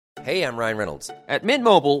Hey, I'm Ryan Reynolds. At Mint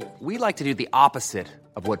Mobile, we like to do the opposite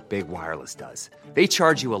of what Big Wireless does. They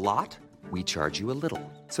charge you a lot, we charge you a little.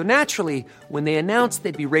 So naturally, when they announced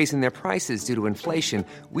they'd be raising their prices due to inflation,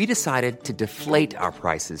 we decided to deflate our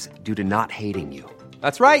prices due to not hating you.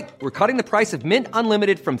 That's right. We're cutting the price of Mint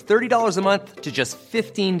Unlimited from $30 a month to just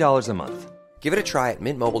 $15 a month. Give it a try at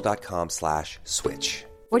mintmobile.com/switch.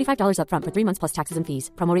 $45 up front for 3 months plus taxes and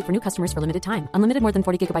fees. Promo rate for new customers for limited time. Unlimited more than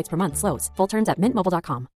 40 gigabytes per month. Slows full terms at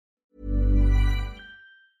mintmobile.com.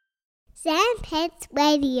 Sandpets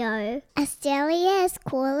Radio, Australia's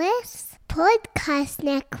coolest podcast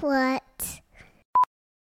network.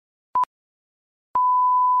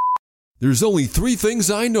 There's only 3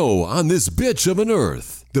 things I know on this bitch of an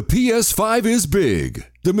earth. The PS5 is big,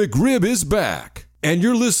 the McRib is back, and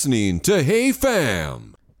you're listening to Hey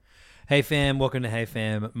Fam. Hey fam, welcome to Hey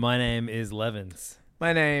Fam. My name is Levins.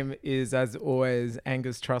 My name is, as always,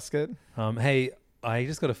 Angus Truscott. Hey, I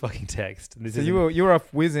just got a fucking text. So you were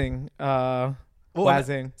off whizzing,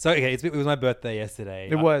 wazzing. So okay, it was my birthday yesterday.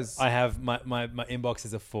 It was. I have my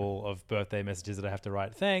inboxes are full of birthday messages that I have to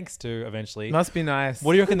write thanks to eventually. Must be nice.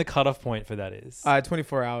 What do you reckon the cutoff point for that is?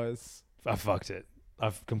 24 hours. I fucked it.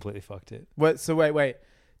 I've completely fucked it. What? So wait.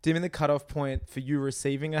 Do you mean the cutoff point for you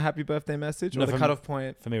receiving a happy birthday message, or the cutoff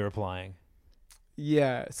point for me replying?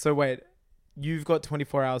 Yeah. So wait, you've got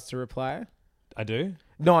 24 hours to reply. I do.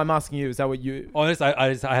 No, I'm asking you. Is that what you? Honestly,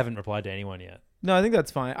 I haven't replied to anyone yet. No, I think that's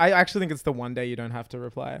fine. I actually think it's the one day you don't have to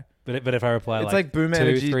reply. But if I reply, it's like boom 2-3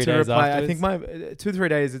 energy to days reply. afterwards? I think my 2-3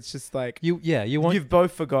 days. It's just like you've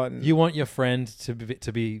both forgotten. You want your friend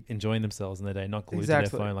to be enjoying themselves in their day, not glued to their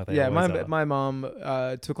phone like they always are. My mom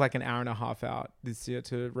took like an hour and a half out this year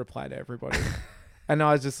to reply to everybody, and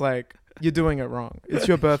I was just like, "You're doing it wrong. It's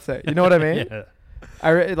your birthday." You know what I mean? Yeah.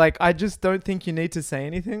 I just don't think you need to say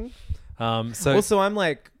anything. So also, I'm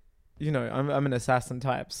like, I'm an assassin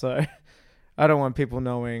type, so I don't want people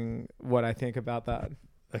knowing what I think about that.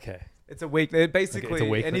 Okay. It's a weakness. Basically, it's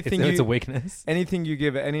a weakness. Anything you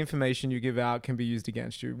give, any information you give out can be used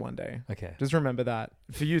against you one day. Okay. Just remember that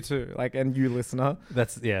for you too, and you listener.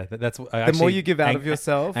 That's the more you give out of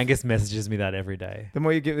yourself. Angus messages me that every day. The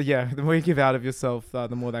more you give out of yourself, the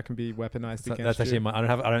more that can be weaponized against that's actually you.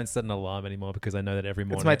 I don't set an alarm anymore because I know that every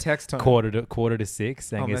morning it's my text tone. quarter to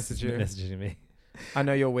 6. Angus messaging me. I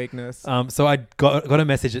know your weakness. So I got a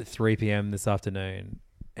message at 3 p.m. this afternoon.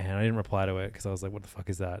 And I didn't reply to it because I was like, what the fuck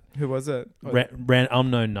is that? Who was it?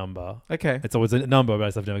 Unknown number. Okay. It's always a number,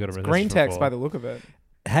 but I've never got a message green text before. by the look of it.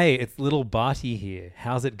 Hey, it's little Barty here.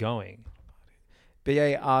 How's it going?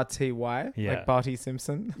 Barty. Yeah. Like Barty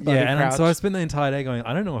Simpson. Barty yeah, and Crouch. so I spent the entire day going,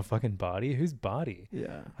 I don't know a fucking Barty. Who's Barty?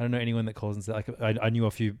 Yeah. I don't know anyone that calls themselves, I knew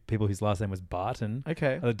a few people whose last name was Barton.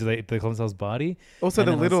 Okay. Do they call themselves Barty? Also,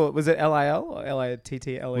 was it Lil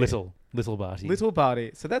or Little? Little Barty. Little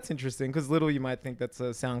Barty. So that's interesting because Little, you might think that's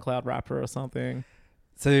a SoundCloud rapper or something.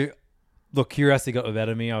 So, look, curiosity got the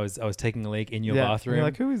better of me. I was taking a leak in your bathroom. You're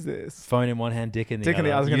like, who is this? Phone in one hand, dick in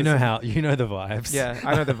the other. You know the vibes. Yeah,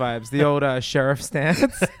 I know the vibes. The old sheriff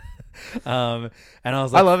stance. And I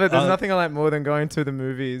was like, I love it. There's nothing I like more than going to the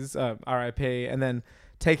movies, R.I.P., and then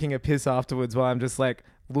taking a piss afterwards while I'm just like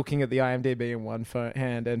looking at the IMDb in one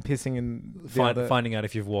hand and pissing in the other. Finding out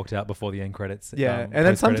if you've walked out before the end credits. Yeah, and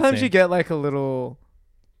then sometimes you get like a little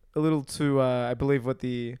too, I believe what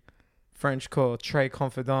the French call très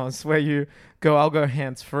confidence, where you go, I'll go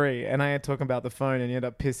hands free, and I ain't talking about the phone, and you end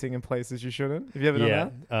up pissing in places you shouldn't. Have you ever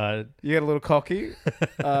done that? You get a little cocky,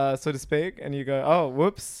 so to speak, and you go, oh,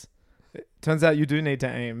 whoops. It turns out you do need to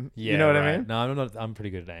aim. Yeah, you know what right. I mean? No, I'm not. I'm pretty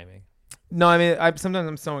good at aiming. No, I mean, sometimes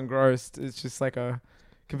I'm so engrossed. It's just like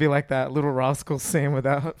could be like that Little Rascal scene with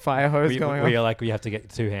that fire hose going on. Where you're like, we have to get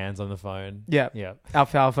 2 hands on the phone. Yeah. Yeah.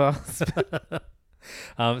 Alfalfa.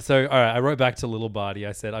 So, all right, I wrote back to Little Barty.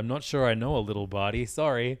 I said, I'm not sure I know a Little Barty.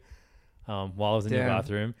 Sorry. While I was in your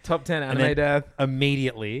bathroom. Top 10 anime death.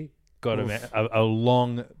 Immediately got a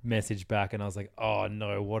long message back, and I was like, oh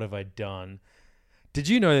no, what have I done? Did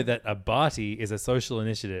you know that a Barty is a social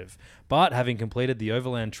initiative? Bart, having completed the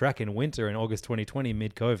Overland Track in winter in August 2020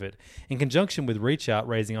 mid-COVID, in conjunction with Reach Out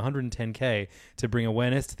raising $110K to bring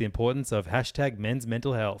awareness to the importance of hashtag men's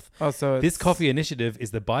mental health. This coffee initiative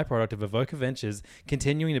is the byproduct of Evoca Ventures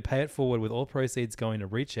continuing to pay it forward with all proceeds going to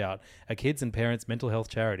Reach Out, a kids and parents mental health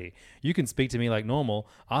charity. You can speak to me like normal,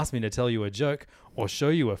 ask me to tell you a joke, or show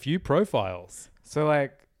you a few profiles. So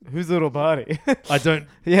like, who's Little Barty? I don't.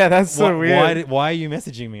 Yeah, that's so weird. Why are you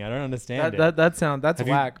messaging me? I don't understand it. That's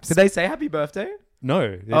whack. Did they say happy birthday?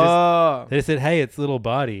 No. They just said, hey, it's Little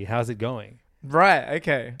Barty. How's it going? Right.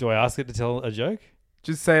 Okay. Do I ask it to tell a joke?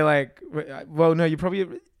 Just say like, well, no, you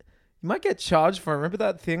You might get charged for it. Remember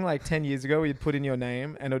that thing like 10 years ago where you'd put in your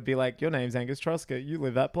name and it would be like, your name's Angus Truscott. You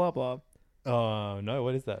live at blah, blah. Oh, no.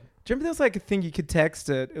 What is that? Do you remember there was like a thing you could text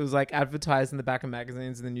it? It was like advertised in the back of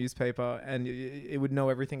magazines and the newspaper and it would know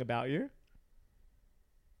everything about you.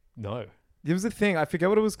 No. There was a thing. I forget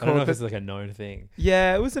what it was I called. don't know if but it's like a known thing.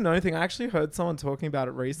 yeah, it was a known thing. I actually heard someone talking about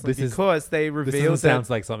it recently This because they This revealed that. sounds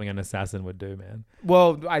like something an assassin would do, man.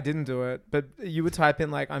 Well, I didn't do it, but you would type in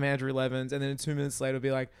like, I'm Andrew Levins, and then 2 minutes later it'd be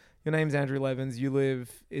like, your name's Andrew Levins, you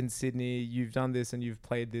live in Sydney, you've done this and you've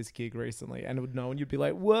played this gig recently. And it would know, and you'd be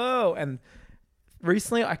like, whoa. And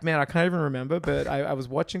recently, I can't even remember, but I was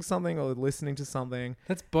watching something or listening to something.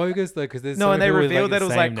 That's bogus though, because there's No, so and they many people with, revealed that it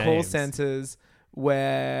was the like same call names. centers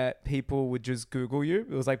where people would just Google you. It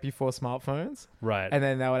was like before smartphones. Right. And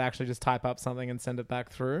then they would actually just type up something and send it back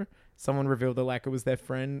through. Someone revealed that like it was their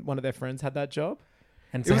friend, one of their friends had that job.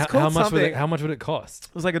 And It so was how called much would something- how much would it cost?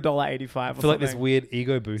 It was like $1.85 or I something. feel like this weird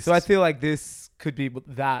ego boost. So I feel like this could be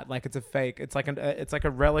that. Like it's a fake. It's like a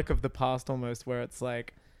relic of the past almost, where it's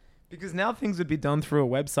like, because now things would be done through a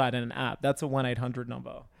website and an app. That's a 1-800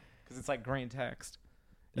 number because it's like green text.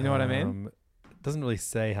 You know what I mean? It doesn't really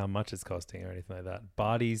say how much it's costing or anything like that.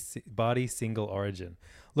 Barty single origin.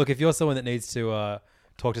 Look, if you're someone that needs to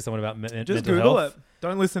talk to someone about Just mental Google health, it.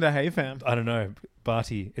 Don't listen to Hey Fam. I don't know,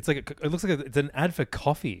 Barty. It's like it looks like it's an ad for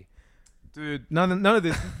coffee. Dude, none of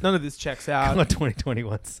this checks out. God,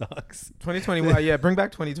 2021 sucks. 2021, yeah, bring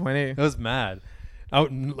back 2020. It was mad.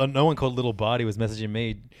 No one called Little Barty was messaging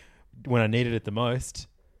me when I needed it the most.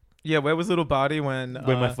 Yeah, where was Little Barty when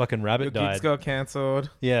My fucking rabbit your died. gigs got cancelled?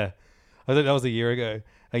 Yeah, I think that was a year ago.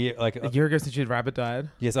 A year ago since your rabbit died.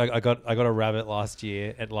 Yes, I got a rabbit last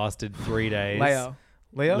year. It lasted 3 days.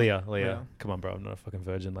 Leah. Come on, bro. I'm not a fucking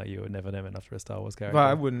virgin like you. Would never name enough for a Star Wars character. Well,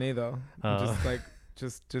 I wouldn't either. Oh.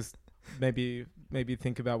 Just maybe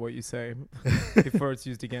think about what you say before it's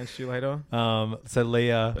used against you later. So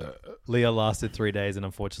Leah lasted 3 days and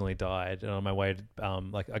unfortunately died. And on my way,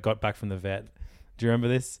 I got back from the vet. Do you remember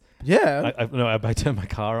this? Yeah. I turned my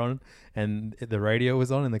car on and the radio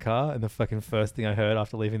was on in the car, and the fucking first thing I heard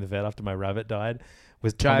after leaving the vet after my rabbit died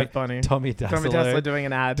was Jive Bunny. Tommy Dassler doing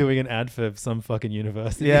an ad. doing an ad for some fucking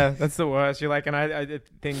university. Yeah, that's the worst. You're like, and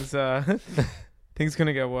things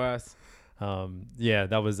gonna get worse. Yeah,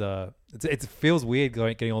 that was it feels weird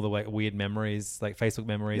getting all the weird memories, like Facebook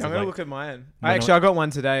memories. Yeah, I'm of, gonna like, look at mine. when I got one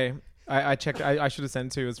today. I checked. I should have sent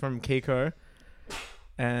it to you. It was from Kiko,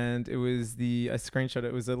 and it was I screenshot.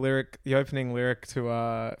 It was a lyric, the opening lyric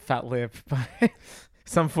to "Fat Lip" by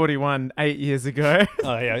Sum 41 8 years ago.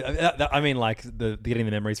 Oh yeah, I mean like getting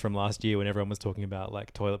the memories from last year when everyone was talking about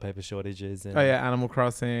like toilet paper shortages and Oh yeah, Animal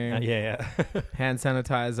Crossing. yeah, Hand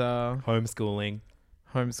sanitizer, homeschooling.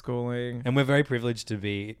 And we're very privileged to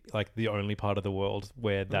be like the only part of the world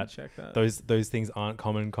where Check that. those things aren't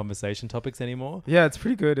common conversation topics anymore. Yeah, it's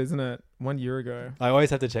pretty good, isn't it? 1 year ago. I always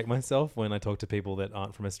have to check myself when I talk to people that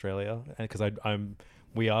aren't from Australia, and because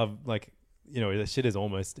we are like, you know, the shit is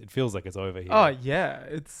almost, it feels like it's over here. Oh yeah,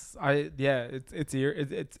 it's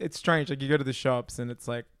strange. Like you go to the shops and it's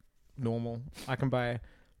like normal. I can buy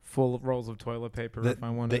full rolls of toilet paper if I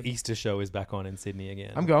want. The Easter show is back on in Sydney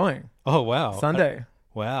again. I'm going Oh wow, Sunday.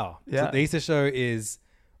 Wow. Yeah. So the Easter show is.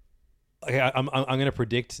 Okay, I'm going to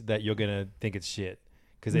predict that you're going to think it's shit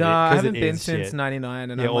because I haven't been since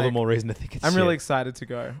 '99, and yeah, I'm all the like, more reason to think it's. I'm shit. really excited to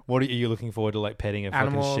go. What are you looking forward to? Like petting a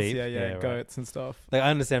Animals, fucking sheep? yeah, right. goats and stuff. Like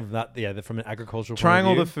I understand from that, yeah, from an agricultural Trying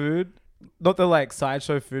all point the of view, food, not the like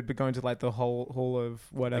sideshow food, but going to like the whole of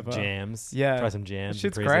whatever. like jams. Yeah. try some jams.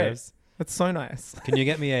 Shit's and great. preserves. It's so nice. Can you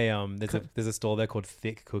get me a There's a store there called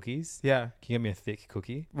Thick Cookies. Yeah. Can you get me a thick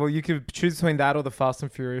cookie? Well, you could choose between that or the Fast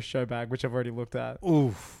and Furious show bag, which I've already looked at.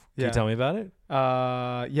 Oof. Can Yeah. you tell me about it?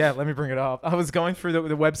 Yeah, let me bring it up. I was going through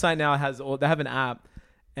the website now. They have an app,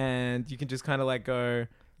 and you can just kind of like go,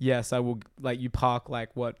 yes, I will. Like you park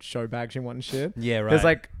like what show bags you want and shit. Yeah, right. There's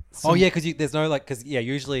like Oh yeah, because there's no like, because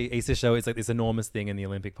usually Easter show is like this enormous thing in the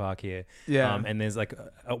Olympic Park here. Yeah. And there's like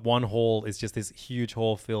one hall is just this huge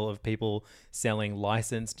hall full of people selling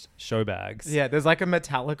licensed show bags. Yeah, there's like a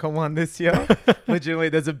Metallica one this year. Legitimately,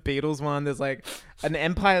 there's a Beatles one. There's like an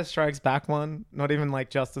Empire Strikes Back one. Not even like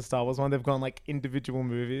just a Star Wars one. They've gone like individual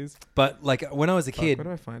movies. But like when I was a kid, Where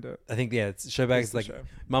do I find it? I think it's show bags. the Like show?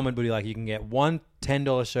 Mum would be like, you can get one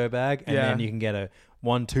 $10 show bag, and Yeah. then you can get a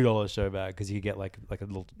one $2 show bag because you could get like a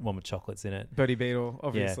little one with chocolates in it. Bertie Beetle,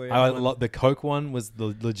 obviously. Yeah, the Coke one was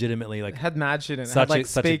legitimately like It had mad shit in it. It Such had like a-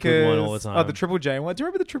 such a speakers. good one all the Oh, time. the Triple J one. Do you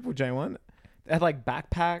remember the Triple J one? It had like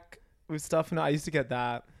backpack with stuff in it. I used to get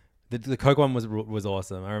that. the Coke one was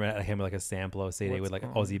awesome. I remember it came with like a sampler CD What's with like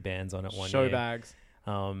on? Aussie bands on it one Show year. bags.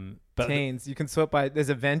 But Teens. You can sort by. There's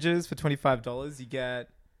Avengers for $25. You get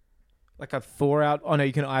like a Thor out. Oh no,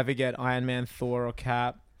 you can either get Iron Man, Thor, or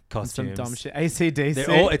Cap. And some Costumes. dumb shit.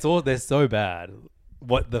 AC/DC. They're so bad.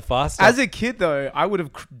 What the fast As a kid though, I would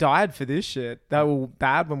have died for this shit. They were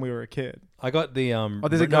bad when we were a kid. I got the Oh,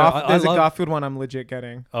 there's a I love- Garfield one I'm legit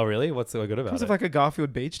getting. Oh really? What's so good about Comes it? with like a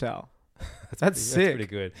Garfield beach towel. That's sick. That's pretty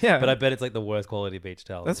good. Yeah. But I bet it's like the worst quality beach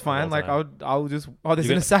towel. That's of all fine. Like time. I'll just. Oh, there's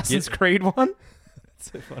You're an gonna Assassin's get- Creed one.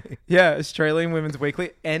 It's so funny. Yeah, Australian Women's Weekly,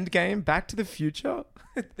 Endgame, Back to the Future.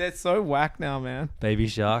 They're so whack now, man. Baby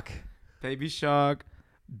Shark. Baby Shark,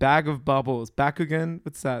 Bag of Bubbles, Bakugan.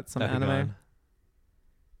 What's that? Some Bakugan. anime.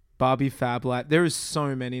 Barbie Fab Light. There is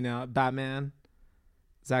so many now. Batman.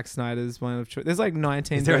 Zack Snyder's one of choice. There's like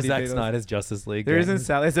 19. Is there a 30 Zack Beatles. Snyder's Justice League? There game?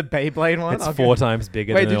 isn't. There's a Beyblade one. It's Okay. 4 times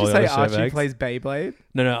bigger Wait, than did all you the say other show Archie bags. plays Beyblade?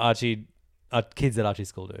 No, Archie. Kids at Archie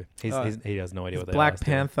school do. He has no idea what they are. Black still.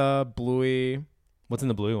 Panther, Bluey, What's in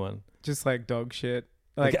the blue one? just like dog shit.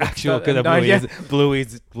 Like it's actual not- because no, yeah.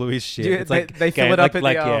 Bluey's shit. Dude, it's like they fill game- it up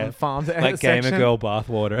like, at like, the farm like section. Gamer Girl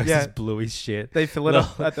bathwater. It's Yeah. just Bluey's shit. They fill it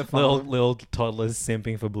up at the farm. little toddlers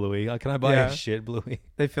simping for Bluey. Like, can I buy Yeah. a shit Bluey?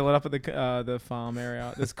 They fill it up at the farm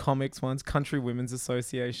area. There's comics ones, Country Women's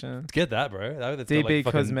Association. Get that, bro. That's DB got, like,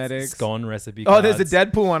 fucking Cosmetics. scone recipe. Oh, there's a cards.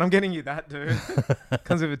 Deadpool one. I'm getting you that, dude.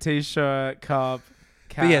 Comes with a t-shirt, cup,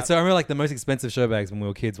 cap. But yeah, so I remember like the most expensive show bags when we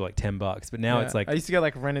were kids were like $10, but now Yeah. it's like I used to get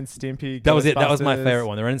like Ren and Stimpy. that was it. That was my Ghostbusters, favorite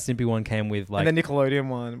one. The Ren and Stimpy one came with like and the Nickelodeon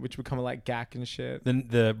one, which would come with like Gak and shit.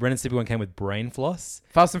 the Ren and Stimpy one came with brain floss.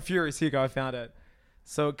 Fast and Furious. Here you go. I found it.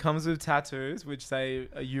 So it comes with tattoos, which say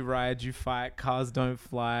you ride, you fight, cars don't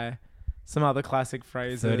fly. Some other classic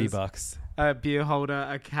phrases. $30. A beer holder,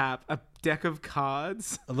 a cap, a deck of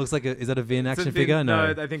cards. It looks like is that a Vin It's a action big- figure?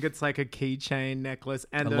 No, I think it's like a keychain, necklace,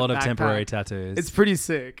 and a lot of backpack. temporary tattoos. It's pretty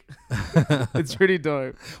sick. It's pretty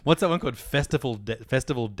dope. What's that one called? Festival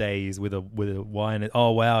Days with a wine.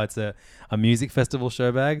 Oh wow, it's a music festival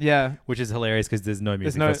show bag. Yeah. which is hilarious because there's no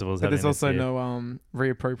music There's no, festivals. but there's happening this also year. no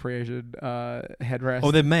reappropriated headrest.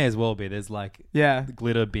 Oh, there may as well be. There's like yeah,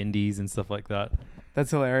 glitter bindies and stuff like that.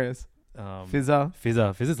 that's hilarious.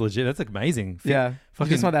 Fizzer is legit. That's amazing. Yeah, you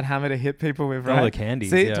fucking just want that hammer to hit people with, all right? the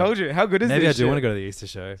candies. See, yeah. told you. How good is Maybe I this do shit? want to go to the Easter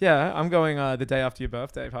show. Yeah, I'm going the day after your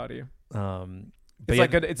birthday party. But It's yeah,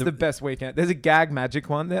 like it's the best weekend. There's a Gag Magic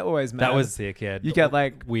one. They're always mad. that was sick. Yeah, You get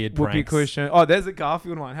like weird whoopee pranks. cushion. Oh, there's a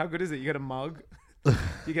Garfield one. How good is it? You get a mug.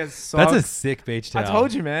 You get socks. That's a sick beach towel. I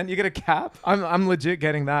told you, man. You get a cap. I'm legit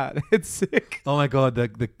getting that. It's sick, Oh my god,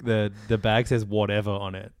 the bag says whatever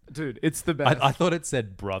on it. dude. It's the best. I thought it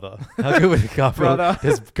said brother. How good was Garfield? Brother.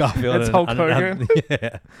 There's Garfield. That's and- Hulk and- Hogan.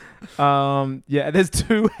 yeah. Yeah. There's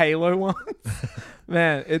 2 Halo ones.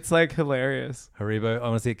 Man, it's like hilarious. Haribo. I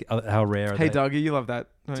want to see how rare are Hey, they. Dougie, you love that.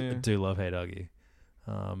 don't I you? do love Hey Doggy.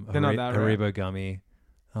 They're not that rare. Haribo gummy.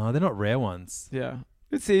 Oh, they're not rare ones. Yeah.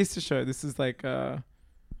 It's the Easter show. This is like, Home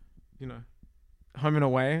and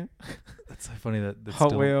Away, That's so funny that's Hot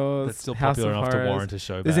still, Wheels, that's still House popular of enough to Horrors. warrant a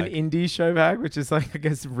show There's an bag. indie show bag, which is like, I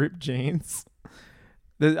guess, ripped jeans.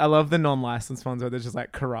 I love the non-licensed ones where they're just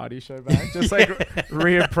like karate show bag, just like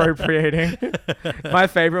reappropriating. My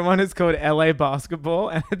favorite one is called LA Basketball,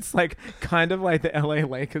 and it's like kind of like the LA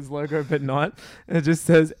Lakers logo, but not. And it just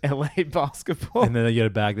says LA Basketball. And then you get a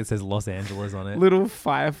bag that says Los Angeles on it. Little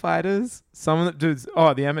firefighters. Some of the dudes.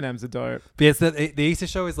 Oh, the M&Ms are dope. But yes, the Easter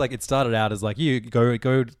show is like, it started out as like, you go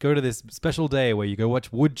to this special day where you go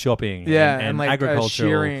watch wood chopping Yeah, and like agricultural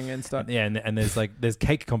shearing and stuff. Yeah, and there's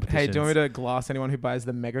cake competitions. Hey, do you want me to glass anyone who buys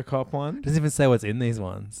the Mega Cop one? It doesn't even say what's in these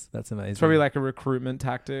ones. That's amazing. It's probably like a recruitment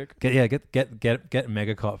tactic. Get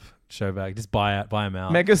Megacop show bag. Just buy them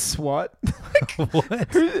out. Mega SWAT.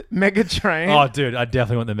 What? Mega Train. Oh, dude, I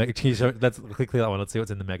definitely want the Mega. Can you show? Let's click that one. Let's see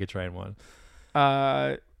what's in the Mega Train one.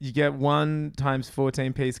 You get 1 times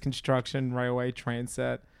 14 piece construction railway train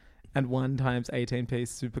set and 1 times 18 piece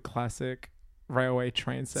super classic railway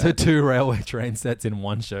train set. So 2 railway train sets in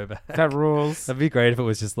one show bag. That rules. That'd be great if it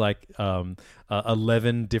was just like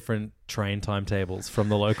 11 different train timetables from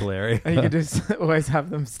the local area. And you can just always have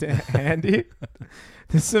them handy.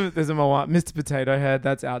 There's a Moana, Mr. Potato Head.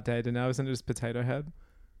 That's outdated now, isn't it? Just Potato Head.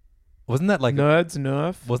 Wasn't that like Nerds,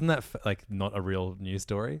 Nerf. Wasn't that like not a real news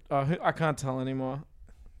story? I can't tell anymore.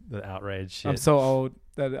 The outrage shit. I'm so old.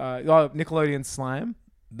 That Nickelodeon Slime.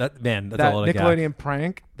 That's That a lot of Nickelodeon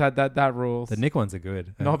prank. That rules. The Nick ones are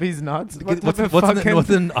good. Nobby's nuts. I want to get What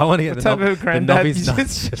the type of granddad? Nobby's You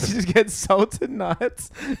nuts. just get salted nuts,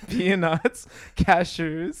 peanut nuts,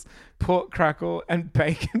 cashews, pork crackle, and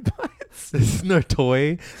bacon bites. There's no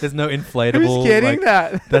toy. There's no inflatable. Who's getting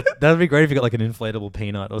like, that? That'd be great if you got like an inflatable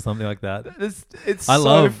peanut or something like that. It's I so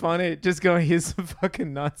love- funny. Just going, here's some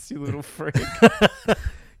fucking nuts, you little freak.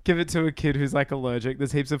 Give it to a kid who's like allergic.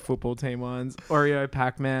 There's heaps of football team ones. Oreo,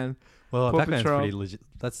 Pac-Man. Well, Paw Pac-Man's Patrol. pretty legit.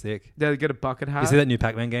 That's sick. They get a bucket hat. You see that new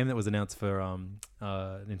Pac-Man game that was announced for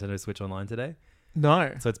Nintendo Switch Online today?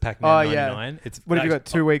 No. So it's Pac-Man Oh, yeah. 99. It's What have you got?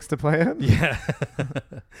 2 weeks to play it? Yeah.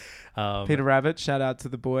 Peter Rabbit. Shout out to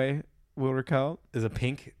the boy Will Rickelt. There's a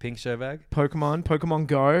pink show bag. Pokemon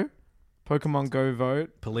Go. Pokemon Go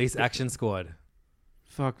vote. Police Action Squad.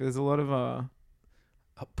 Fuck, there's a lot of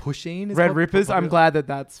Pusheen is Red pop- Rippers. popular. I'm glad that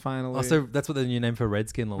that's finally. Also, that's what the new name for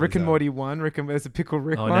Redskin lollies Rick and are. Morty 1. There's a Pickle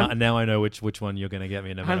Rick Oh, one. now I know which one you're going to get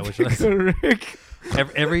me, no matter I'm which one. Pickle Rick.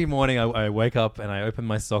 Every morning I wake up and I open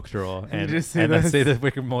my sock drawer and just see I those- see the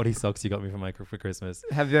Rick and Morty socks you got me for Christmas.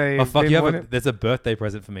 Have they? Oh fuck! been You have wanting- there's a birthday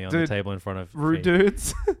present for me on the Dude, table in front of Rude me.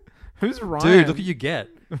 Dudes. Who's Ryan? Dude, look what you get.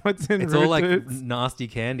 What's in It's Rude all like Dudes? nasty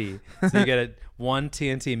candy. So you get one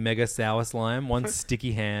TNT Mega Sour Slime, one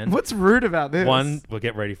sticky hand, What's rude about this? well,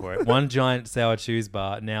 get ready for it. One giant Sour Chews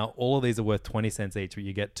bar. Now, all of these are worth 20 cents each, but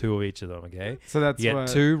you get 2 of each of them, okay? So that's You get what-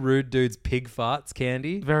 2 Rude Dudes Pig Farts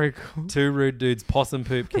candy, Very cool. 2 Rude Dudes Possum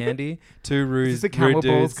Poop candy, 2 Rude Is this a Camel Rude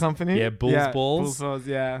Balls Dudes, company? Yeah, Bulls Balls. Bulls Balls,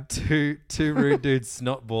 yeah. 2 Rude Dudes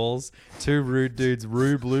Snot Balls, 2 Rude Dudes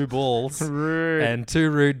Rue Blue Balls, Rude. and 2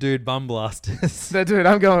 Rude Dude Bum Blasters. No, dude,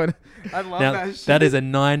 I'm going. I love Now, that shit. that is a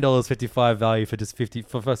 $9.55 value for just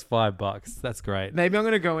 $5. That's great. Maybe I'm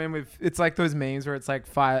gonna go in with it's like those memes where it's like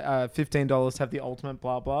 $15 to have the ultimate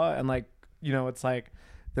blah blah, and like it's like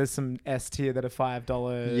there's some S tier that are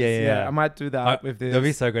 $5. Yeah. I might do that with this. That'd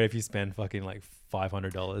be so great if you spend fucking like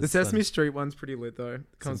 $500. The Sesame Street one's pretty lit though.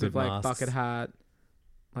 It comes good with like masks. bucket hat,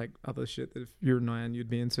 like other shit that if you're 9 you'd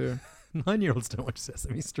be into. 9-year-olds don't watch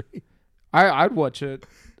Sesame Street. I'd watch it.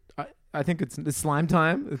 I think it's slime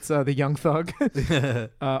time. It's the Young Thug.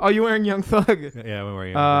 Oh, you're wearing Young Thug. Yeah, we're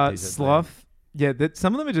wearing a t-shirt Sloth. Yeah,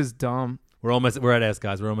 some of them are just dumb. We're at S,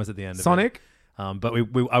 guys. We're almost at the end of Sonic. it. But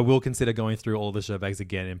I will consider going through all the show bags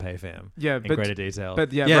again in PayFam. Yeah, in but- greater detail.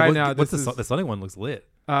 but yeah, right now what's this is- the Sonic one looks lit.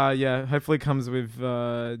 Yeah, hopefully comes with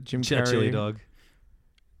Jim Carrey. Chili dog.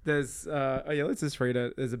 There's let's just read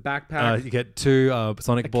it. There's a backpack. You get 2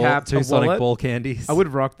 Sonic A ball, cap, 2 a Sonic wallet. ball candies. I would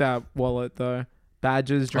rock that wallet though.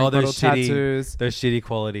 Badges, drink those bottle shitty, tattoos. those shitty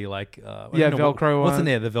quality like Velcro What's in one.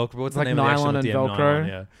 there? The Velcro. What's Like the name of the nylon actual and DM? Velcro. Nylon,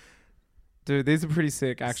 yeah. Dude, these are pretty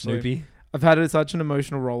sick actually. Snoopy. I've had such an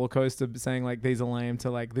emotional roller coaster saying like these are lame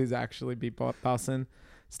to like these actually be bussin'.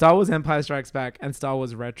 Star Wars Empire Strikes Back and Star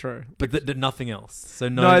Wars Retro. But nothing else. So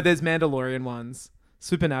No, there's Mandalorian ones.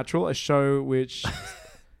 Supernatural, a show which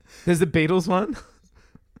there's the Beatles one.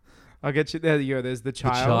 I'll get you. There you go. There's the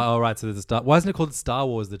child. Oh, right. So there's a Star. Why isn't it called Star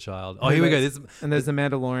Wars: The Child? Oh, here we go. This And there's the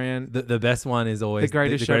Mandalorian. the best one is always The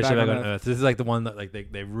greatest show show bag back on on Earth. This is like the one that like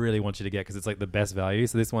they really want you to get because it's like the best value.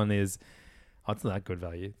 So this one is, it's not that good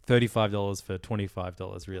value. $35 for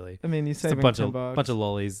 $25, really. I mean, you It's a saving bunch $10. of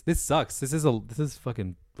lollies. This sucks. This is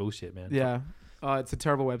fucking bullshit, man. Yeah. It's a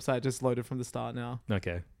terrible website. Just loaded from the start now.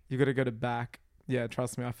 Okay. You got to go to back. Yeah,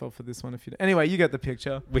 trust me, I fell for this one. Anyway, you get the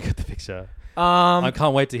picture. We got the picture. I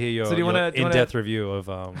can't wait to hear your, so do you wanna- do you wanna- in-depth review of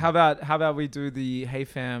How about we do the Hey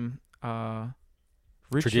Fam ritual?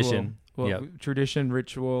 Tradition. Well, Yep. tradition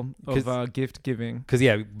ritual of gift giving. Because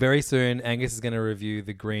very soon Angus is going to review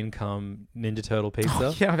the Green Cum Ninja Turtle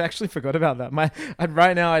pizza. Yeah, I've actually forgot about that.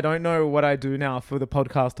 Right now, I don't know what I do now for the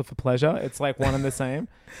podcast or for pleasure. It's like one and the same.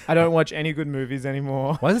 I don't watch any good movies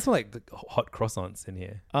anymore. Why is this like the hot croissants in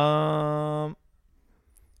here?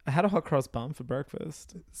 I had a hot cross bun for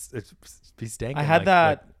breakfast. It's be stanking. I had like,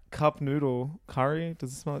 that cup noodle curry.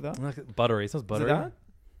 Does it smell like that? like buttery. It smells Is it buttery. that?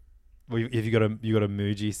 Well, if you got a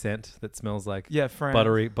Muji scent that smells like Yeah, friend.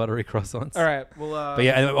 buttery croissants. All right. Well, But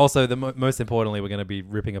yeah, and also most importantly, we're going to be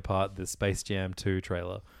ripping apart the Space Jam 2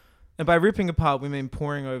 trailer. and by ripping apart, we mean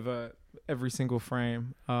pouring over every single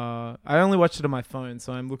frame. I only watched it on my phone,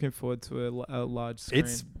 so I'm looking forward to a large screen.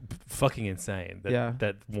 It's fucking insane Yeah.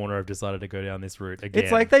 that Warner have decided to go down this route again.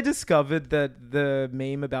 It's like they discovered that the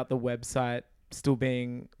meme about the website still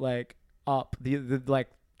being like up, the like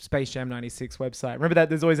Space Jam 96 website. Remember that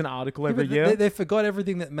there's always an article every year? They forgot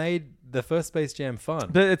everything that made the first Space Jam fun.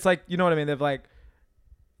 But it's like, you know what I mean? They've like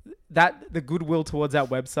that the goodwill towards that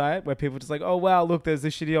website where people just like, oh wow, look, there's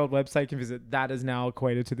this shitty old website you can visit. That is now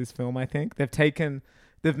equated to this film. I think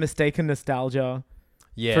they've mistaken nostalgia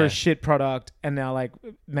for a shit product and now like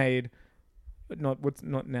made not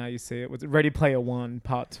now you see it. Was Ready Player One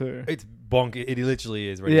Part 2? It's bonk. It literally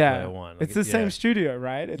is Ready Player One. It's the same studio,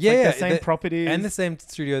 right? It's Yeah, like the same properties and the same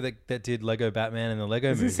studio that did Lego Batman and the Lego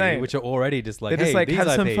It's the movie, same. which are already just like, they just hey, like these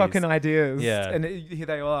have some IPs. fucking ideas. Yeah. And here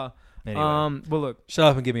they are. Anyway. Well, look, Shut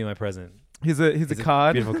up and give me my present. here's a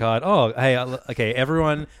card. Beautiful card. Oh, hey, okay,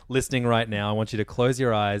 everyone listening right now, I want you to close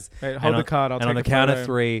your eyes. Wait, hold and the card. I'll and on take the a count photo. of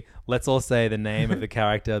 3, let's all say the name of the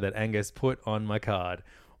character that Angus put on my card.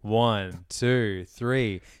 1, 2,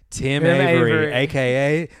 3. Tim Tim Avery, Avery.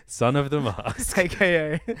 a.k.a. Son of the Mask.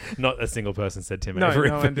 AKA. Not a single person said Tim No, Avery.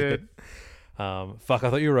 no one did. Fuck, I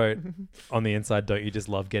thought you wrote on the inside, don't you just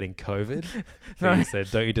love getting COVID? No. You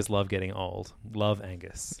said, don't you just love getting old? Love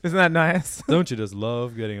Angus. Isn't that nice? Don't you just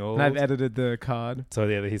love getting old? And I've edited the card. So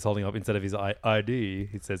yeah, he's holding up, instead of his ID,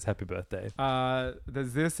 it says happy birthday.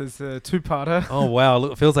 There's a two-parter. Oh wow,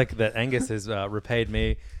 look, it feels like that Angus has repaid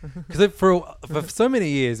me. Because for so many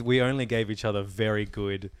years, we only gave each other very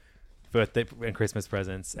good birthday and Christmas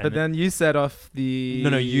presents. And But then you set off the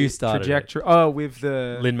No, you started it. trajectory. Oh, with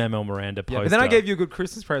the Lin-Manuel Miranda poster. yeah, but then I gave you a good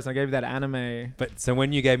Christmas present. I gave you that anime. But so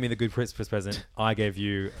when you gave me the good Christmas present, I gave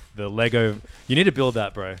you the Lego. You need to build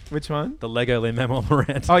that, bro. Which one? The Lego Lin-Manuel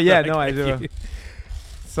Miranda. Oh yeah, that no, I gave do. you.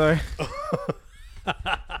 So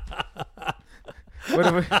what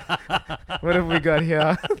have we got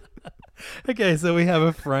here? Okay, so we have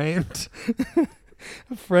a framed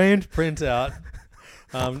printout.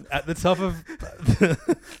 At the top of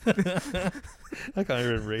I can't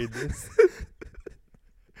even read this.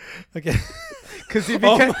 Okay. Because if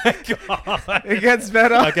Oh you my god. it gets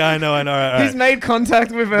better. Okay, I know. All right. He's made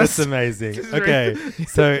contact with us. That's amazing. Just Okay,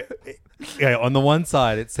 so okay, on the one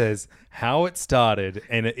side it says how it started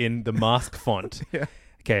in the mask font. Yeah.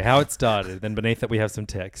 Okay, how it started. Then beneath that we have some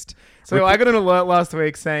text. So I got an alert last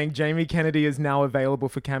week saying Jamie Kennedy is now available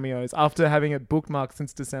for cameos after having it bookmarked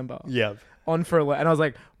since December. Yeah. On for and I was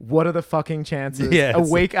like, what are the fucking chances? Yeah, a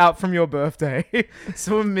so- week out from your birthday.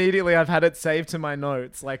 So immediately I've had it saved to my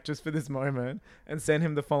notes, like just for this moment, and sent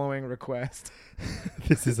him the following request.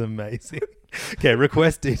 This is amazing. Okay,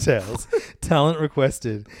 request details. Talent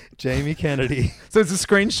requested. Jamie Kennedy. So it's a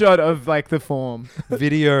screenshot of like the form.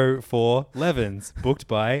 Video for Levins. Booked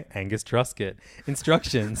by Angus Truscott.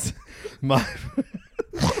 Instructions.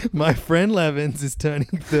 My friend Levins is turning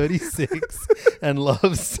 36 and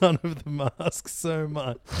loves Son of the Mask so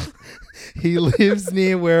much. He lives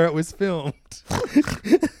near where it was filmed.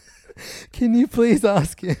 Can you please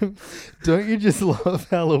ask him, don't you just love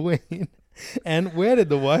Halloween? And where did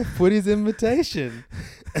the wife put his invitation?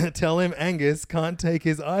 Tell him Angus can't take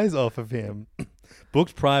his eyes off of him.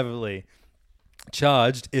 Booked privately.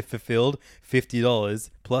 Charged, if fulfilled, $50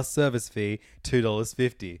 plus service fee,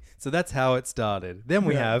 $2.50. So that's how it started. Then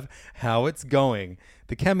we have how it's going.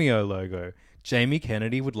 The Cameo logo. Jamie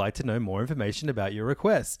Kennedy would like to know more information about your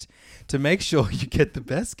request. To make sure you get the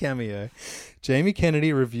best cameo, Jamie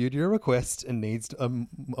Kennedy reviewed your request and needs a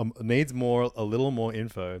little more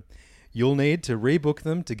info. You'll need to rebook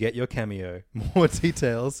them to get your cameo. More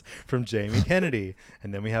details from Jamie Kennedy.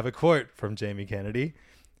 And then we have a quote from Jamie Kennedy.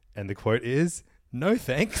 And the quote is, "No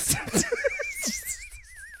thanks."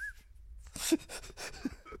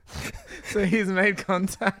 So he's made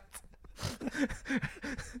contact.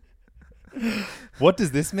 What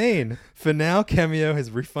does this mean? For now, Cameo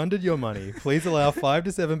has refunded your money. Please allow 5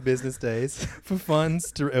 to 7 business days for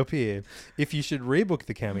funds to appear. If you should rebook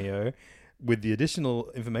the Cameo with the additional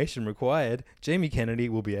information required, Jamie Kennedy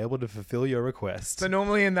will be able to fulfill your request. So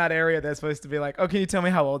normally in that area, they're supposed to be like, oh, can you tell me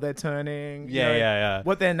how old they're turning? You know, yeah.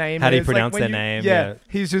 What their name is. How do you Like, pronounce when their name? Yeah. Yeah.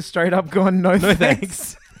 He's just straight up gone, no No thanks.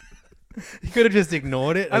 thanks. You could have just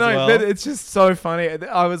ignored it I as know, well. but it's just so funny.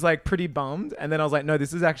 I was like pretty bummed. And then I was like, no,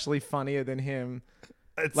 this is actually funnier than him.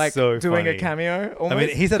 It's Like so doing funny. a cameo. Almost. I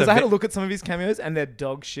mean, he's had a Because I had to bit- look at some of his cameos and they're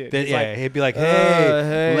dog shit. Then, He's yeah, like, he'd be like, hey,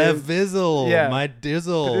 hey, Lev Vizzle, Yeah. my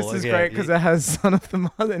dizzle. this is Yeah, great because it has Son of the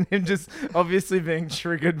Mother and him just obviously being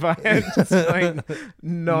triggered by it. Just going,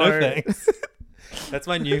 no thanks. That's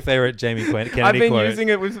my new favorite Jamie Kennedy I've been quote. using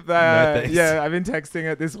it with, thanks. yeah, I've been texting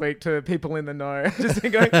it this week to people in the know. Just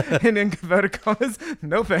going, and in converted commas,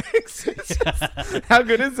 no thanks. It's just- how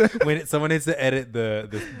good is it? When someone needs to edit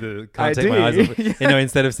the can't take ID, my eyes off it, yeah. you know,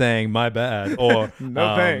 instead of saying my bad or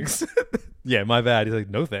No thanks. Yeah, my bad. He's like,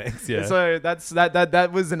 no thanks. Yeah. So that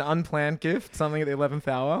was an unplanned gift, something at the 11th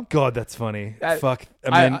hour. God, that's funny. Fuck.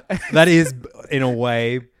 I- I mean, that is in a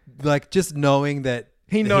way like just knowing that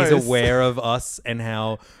He knows. he's aware of us and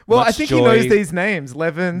how. Well, much I think joy. he knows these names: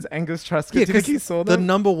 Levins, Angus Truscott. Yeah, Do you think he because saw the them?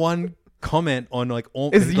 number one comment on like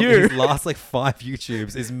all Is you. his last like 5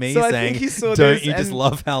 YouTubes is me So I saying, think he saw "Don't this you just and-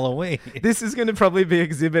 love Halloween?" This is going to probably be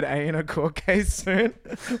Exhibit A in a court case soon.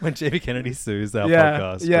 When Jamie Kennedy sues our yeah,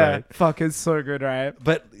 podcast, yeah. right? Fuck, it's so good, right?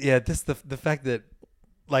 But yeah, just the fact that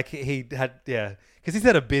like he had because he's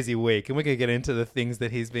had a busy week, and we're gonna get into the things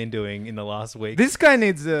that he's been doing in the last week. This guy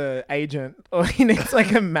needs a agent, or he needs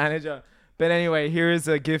like a manager. But anyway, here is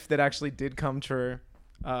a gift that actually did come true.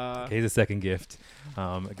 Okay, here's a second gift.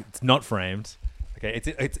 It's not framed. Okay,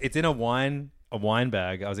 it's in a wine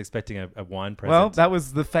bag. I was expecting a wine present. Well, that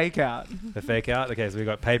was the fake out. The fake out. Okay, so we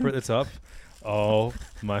got paper at the top. Oh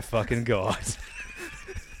my fucking God.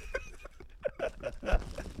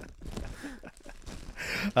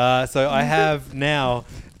 So I have now,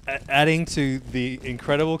 adding to the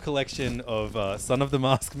incredible collection of Son of the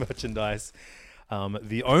Mask merchandise,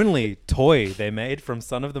 the only toy they made from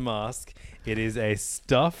Son of the Mask. It is a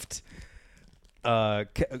stuffed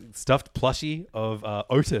plushie of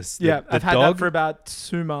Otis. I've had that for about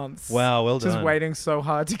 2 months. Wow, well done. Just waiting so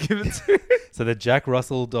hard to give it to. So the Jack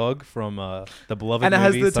Russell dog from the beloved And it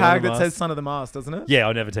has movie, the Son of tag that Mask. says Son of the Mask, doesn't it? Yeah,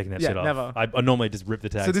 I've never taken that Yeah, shit off. never. I normally just rip the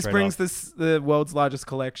tag. So this straight brings off. the world's largest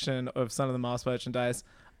collection of Son of the Mask merchandise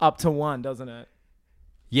up to 1, doesn't it?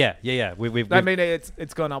 Yeah. We've I mean,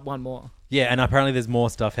 it's gone up 1 more. yeah, and apparently there's more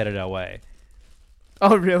stuff headed our way.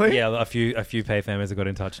 Oh, really? Yeah, a few pay famers have got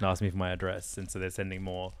in touch and asked me for my address, and so they're sending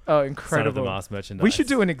more Oh, Son incredible. of the Mask merchandise. We should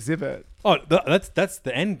do an exhibit. Oh, that's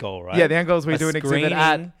the end goal, right? Yeah, the end goal is we A do an exhibit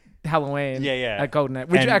at screening. Halloween. Yeah. At Golden Egg.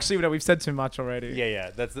 Which And- actually, we've said too much already.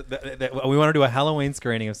 Yeah. That's we want to do a Halloween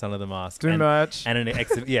screening of Son of the Mask. Do and, merch. and an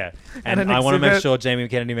exhibit. Yeah, and an I want to make exhibit. sure Jamie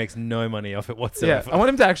Kennedy makes no money off it Yeah, whatsoever. I want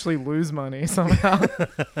him to actually lose money somehow.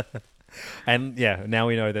 And yeah, now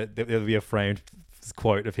we know that there'll be a framed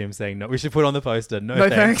quote of him saying no. We should put on the poster. No, No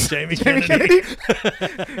thanks, thanks, Jamie Kennedy.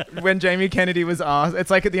 When Jamie Kennedy was asked,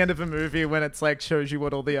 it's like at the end of a movie when it's like shows you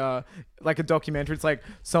what all the like a documentary. It's like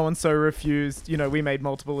so and so refused. You know, we made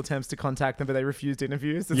multiple attempts to contact them, but they refused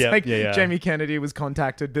interviews. It's Yep, like yeah. Jamie Kennedy was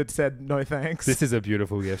contacted but said no thanks. This is a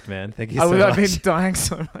beautiful gift, man. Thank you I've so been much. dying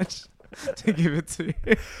so much to give it to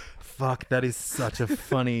you. Fuck, that is such a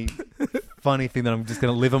funny thing that I'm just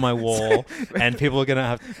gonna live on my wall, and people are gonna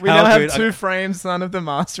have. We how now have good- 2 frames, Son of the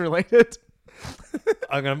Mask related.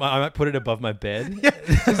 I might put it above my bed.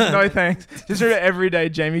 Just no thanks. Just remember every day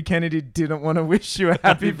Jamie Kennedy didn't want to wish you a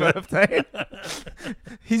happy birthday.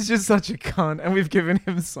 He's just such a cunt, and we've given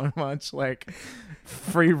him so much like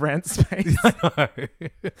free rent space.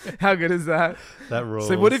 How good is that? That rules.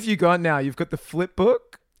 So what have you got now? You've got the flip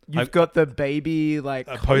book. You've got the baby like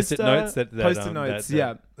Post-it poster- notes that post-it notes. that-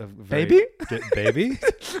 Yeah, very- Baby? Baby.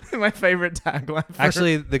 my favorite tagline. for-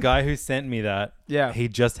 Actually, the guy who sent me that, Yeah. he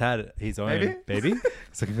just had his own Baby?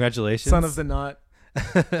 So congratulations, Son of the Nut.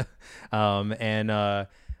 and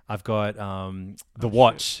I've got the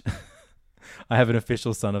watch. I have an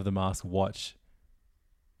official Son of the Mask watch.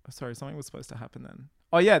 Oh, sorry, something was supposed to happen then.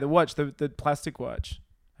 Oh yeah, the watch, the plastic watch.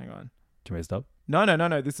 Hang on. Can we stop?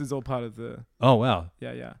 No. This is all part of the. Oh wow.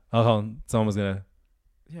 Yeah. Oh, hold on. Someone was gonna.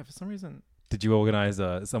 Yeah, for some reason. Did you organize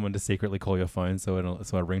someone to secretly call your phone so a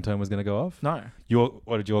ringtone was gonna go off? No.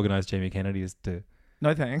 What did you organize Jamie Kennedy's to?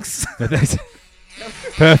 No thanks. No, thanks.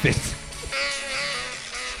 Perfect.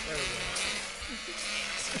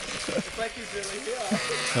 It's like he's really here.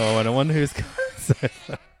 Oh, and I wonder who's.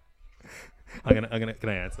 I'm gonna. Can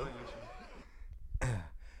I answer?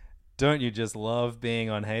 Don't you just love being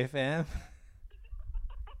on Hey Fam?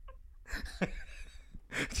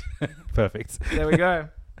 Perfect. There we go.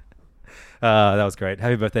 That was great.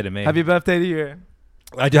 Happy birthday to me. Happy birthday to you.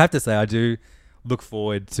 I do have to say, I do look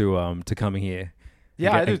forward to coming here.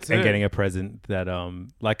 Yeah, I do too. And getting a present that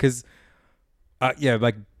because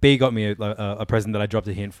like B got me a present that I dropped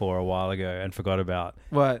a hint for a while ago and forgot about.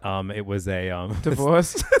 What? It was a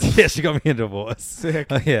Divorce? Yeah, she got me a divorce.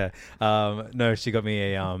 Sick. Yeah. No, she got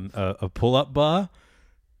me a pull-up bar,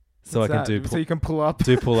 so What's I can that? do So you can pull up.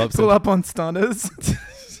 do pull-ups. Pull up on stunners.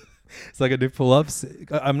 So I can do pull-ups.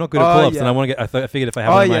 I'm not good at pull-ups, and I want to get. I figured if I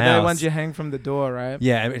have one in my the house, ones you hang from the door, right?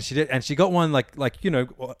 yeah, and she did, and she got one like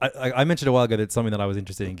I mentioned a while ago that's something that I was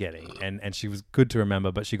interested in getting, and she was good to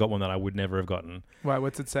remember, but she got one that I would never have gotten. Why?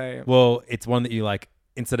 What's it say? Well, it's one that you like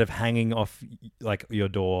instead of hanging off like your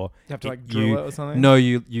door, You have to like drill it or something? No,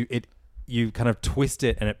 you kind of twist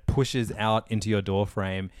it and it pushes out into your door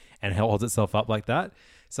frame and holds itself up like that.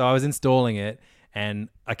 So I was installing it. And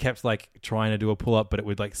I kept like trying to do a pull up, but it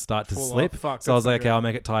would like start to Pull slip. up. Fuck, So I was that's not like, okay, good. I'll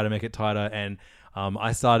make it tighter. And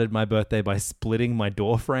I started my birthday by splitting my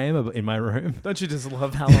door frame in my room. Don't you just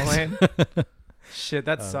love Halloween? Shit,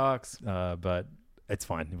 that sucks. But it's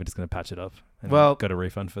fine. We're just going to patch it up. And Well- got a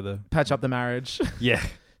refund for the. Patch up the marriage. Yeah.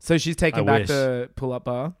 So she's taking I back wish. the pull-up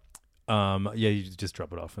bar. Yeah, you just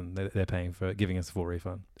drop it off and they're paying for giving us a full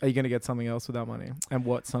refund. Are you going to get something else with that money? And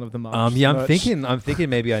what, Son of the Mask? Yeah, I'm merch? thinking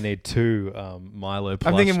maybe I need 2 Milo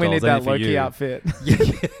plush I'm thinking we need dolls, that only for Loki you. outfit. Yeah,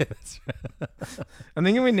 that's right. I'm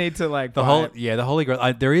thinking we need to like The buy the Holy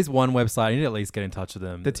Grail. There is one website. I need to at least get in touch with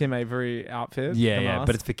them. the Tim Avery outfit. yeah, the yeah, mask.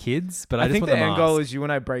 but it's for kids. But I I just think want the end goal mask. is you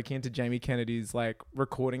and I break into Jamie Kennedy's like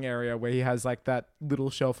recording area where he has like that little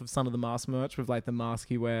shelf of Son of the Mask merch with like the mask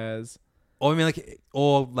he wears. Or I mean,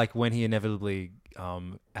 or like when he inevitably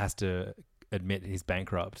has to admit he's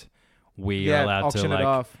bankrupt, we are allowed to auction it like,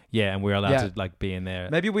 off. yeah, and we're allowed Yeah. to like be in there.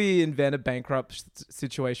 Maybe we invent a bankrupt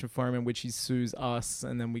situation for him in which he sues us,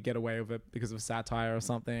 and then we get away with it because of satire or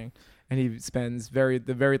something. And he spends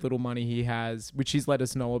the very little money he has, which he's let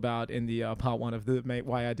us know about in the part 1 of the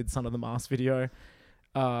Why I Did Son of the Mask video.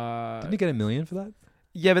 Didn't he get $1 million for that?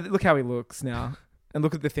 Yeah, but look how he looks now, and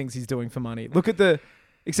look at the things he's doing for money. Look at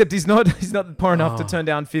except he's not poor enough to turn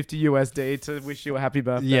down $50 USD to wish you a happy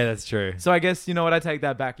birthday. Yeah, that's true. So I guess, you know what, I take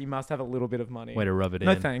that back. He must have a little bit of money. Way to rub it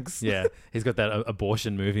No in. thanks. Yeah, he's got that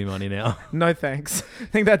abortion movie money now. No thanks. I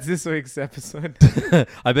think that's this week's episode.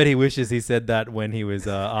 I bet he wishes he said that when he was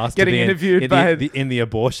asked Getting to be interviewed in by in the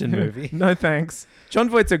abortion movie. No thanks. John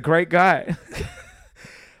Voight's a great guy.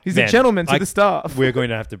 He's Man, a gentleman to the staff. We're going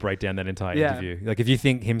to have to break down that entire Yeah. interview. Like, if you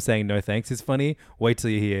think him saying no thanks is funny, wait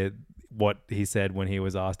till you hear what he said when he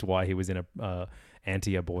was asked why he was in a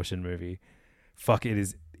anti-abortion movie. Fuck, it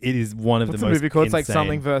is one of What's the the most movie called? It's like insane-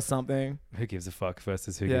 something versus something. Who gives a fuck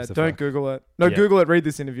versus who Yeah, gives a don't fuck. Google it. No, Yeah. Google it. Read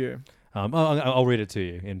this interview. I'll read it to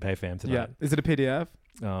you in PayFam Yeah. tonight. Is it a PDF?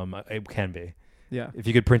 It can be. Yeah. If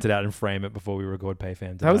you could print it out and frame it before we record PayFam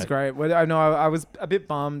tonight. That was great. Well, I know I was a bit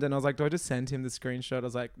bummed, and I was like, do I just send him the screenshot? I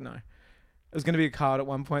was like, no. It was going to be a card at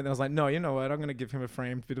one point, and I was like, no, you know what? I'm going to give him a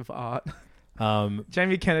framed bit of art.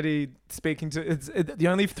 Jamie Kennedy speaking to... the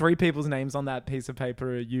only 3 people's names on that piece of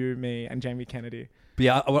paper are you, me, and Jamie Kennedy. But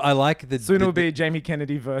yeah, I like the... Soon it'll be Jamie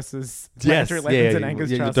Kennedy versus Yes, Andrew Levins and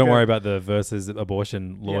Angus Truscott. don't worry about the versus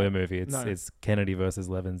abortion lawyer Yeah, movie. It's Kennedy versus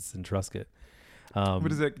Levins and Truscott.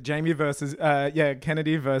 What is it? Jamie versus...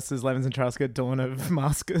 Kennedy versus Levins and Truscott, Dawn of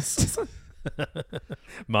Mascus.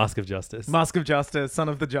 Mask of Justice. Mask of Justice, Son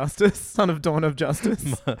of the Justice, Son of Dawn of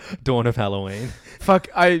Justice. Dawn of Halloween. Fuck,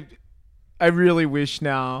 I really wish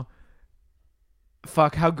now...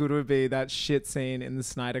 Fuck, how good it would be that shit scene in the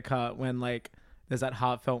Snyder Cut when, like, there's that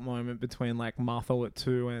heartfelt moment between, like, Martha at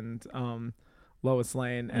 2 and Lois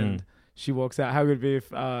Lane, and she walks out. How good would it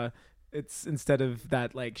be if it's instead of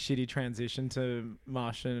that, like, shitty transition to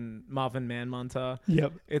Marvin Manmunter,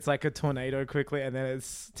 it's like a tornado quickly, and then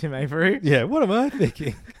it's Tim Avery. Yeah, what am I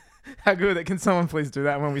thinking? How good! Can someone please do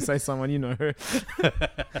that when we say someone, you know who?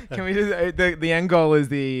 Can we just... The end goal is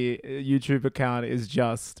the YouTube account is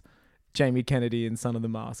just... Jamie Kennedy and Son of the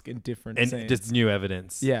Mask in different And scenes. just new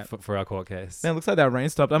evidence Yeah. for our court case. Man, it looks like that rain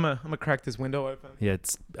stopped. I'm gonna crack this window open. Yeah,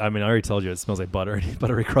 I already told you it smells like buttery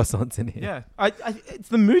croissants in here. Yeah, it's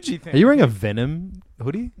the Muji thing. Are you wearing a Venom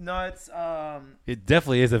hoodie? No, it's It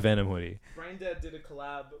definitely is a Venom hoodie. Braindead did a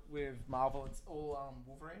collab with Marvel. It's all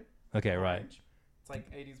Wolverine. Okay, right. Orange. It's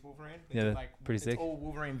like 80s Wolverine. They Yeah, did, like, pretty it's sick. all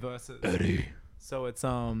Wolverine versus. So it's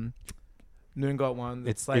Noon got one.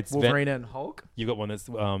 It's like it's Wolverine and Hulk. You got one that's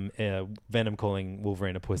Venom calling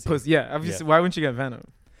Wolverine a pussy. Yeah, obviously. Yeah. Why wouldn't you get Venom?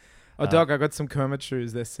 Oh, dog, I got some Kermit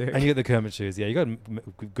shoes. They're sick. And you got the Kermit shoes. Yeah, you got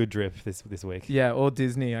good drip this week. Yeah, or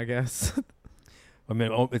Disney, I guess. I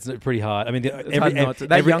mean, it's pretty hard. I mean, It's hard not to.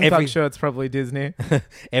 That Young Thug shirt's probably Disney.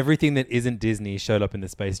 everything that isn't Disney showed up in the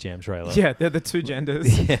Space Jam trailer. Yeah, they're the 2 genders.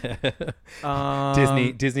 Yeah.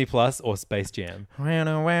 Disney Plus or Space Jam.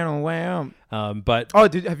 But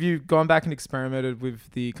Have you gone back and experimented with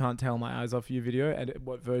the "Can't Tell My Eyes Off You" video and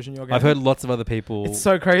what version you're getting? I've heard lots of other people it's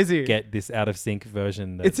so crazy. get this out of sync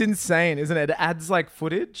version. It's insane, isn't it? It adds like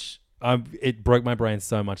footage. It broke my brain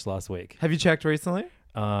so much last week. Have you checked recently?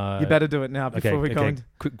 You better do it now before we go.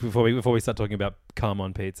 Quick, before we start talking about Come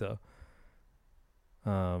on Pizza.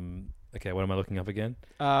 Okay, what am I looking up again?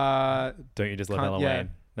 Don't You Just Love Halloween? yeah.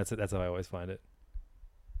 That's how I always find it.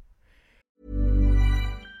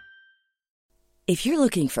 If you're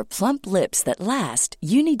looking for plump lips that last,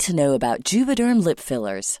 you need to know about Juvederm lip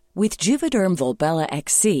fillers. With Juvederm Volbella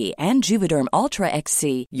XC and Juvederm Ultra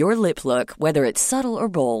XC, your lip look, whether it's subtle or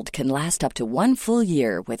bold, can last up to 1 full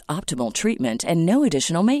year with optimal treatment and no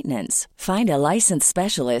additional maintenance. Find a licensed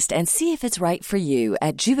specialist and see if it's right for you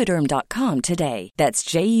at Juvederm.com today. That's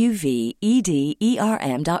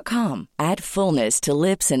JUVEDERM.com. Add fullness to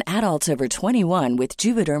lips in adults over 21 with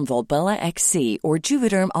Juvederm Volbella XC or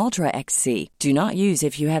Juvederm Ultra XC. Do not use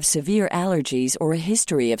if you have severe allergies or a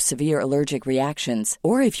history of severe allergic reactions,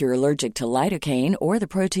 or if you're allergic to lidocaine or the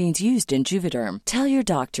proteins used in Juvederm. Tell your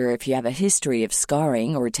doctor if you have a history of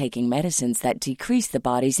scarring or taking medicines that decrease the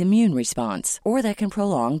body's immune response or that can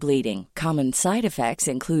prolong bleeding. Common side effects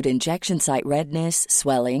include injection site redness,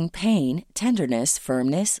 swelling, pain, tenderness,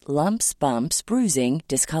 firmness, lumps, bumps, bruising,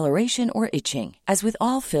 discoloration, or itching. As with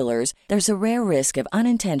all fillers, there's a rare risk of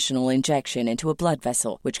unintentional injection into a blood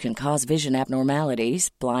vessel, which can cause vision abnormalities,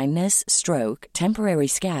 blindness, stroke, temporary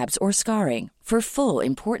scabs, or scarring. For full,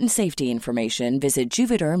 important safety information, visit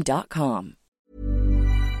Juvederm.com.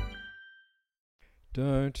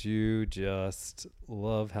 Don't you just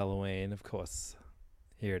love Halloween? Of course.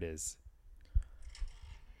 Here it is.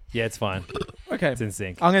 Yeah, it's fine. Okay. It's in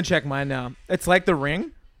sync. I'm going to check mine now. It's like The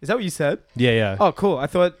Ring. Is that what you said? Yeah, yeah. Oh, cool. I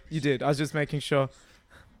thought you did. I was just making sure.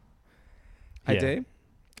 I Yeah. do.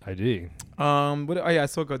 I do. I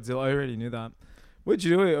saw Godzilla. I already knew that. What'd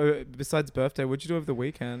you do besides birthday? What'd you do over the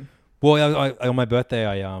weekend? Well, I on my birthday,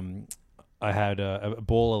 I had a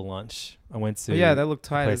baller lunch. I went to That looked a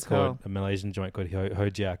tight place as hell. called a Malaysian joint called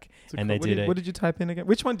Hojak, So and cool. they What did you type in again?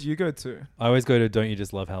 Which one do you go to? I always go to Don't You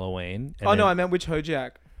Just Love Halloween? And Oh, no, then- I meant which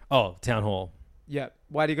Hojak. Oh, Town Hall. Yeah.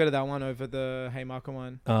 Why do you go to that one over the Haymarket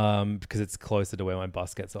one? Because it's closer to where my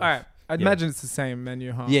bus gets off. All right. I'd Yeah. imagine it's the same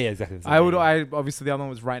menu, huh? Yeah, exactly. the same I would. thing. I obviously the other one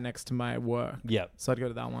was right next to my work, Yeah, so I'd go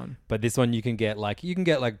to that one. but this one you can get pretty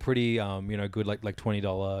good like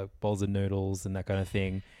 $20 bowls of noodles and that kind of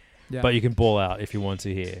thing. Yeah. But you can ball out if you want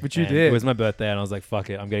to here. Which you And did. It was my birthday, and I was like, "Fuck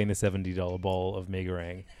it, I'm getting the $70 bowl of mee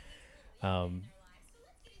goreng."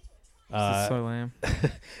 This is so lame.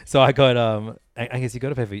 So I got I guess you got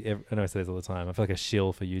to pay for. I know I say this all the time. I feel like a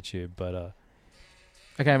shill for YouTube, but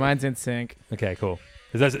Okay, mine's in sync. okay, cool.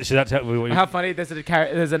 Should that tell me what you? How funny! There's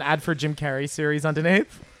an ad for a Jim Carrey series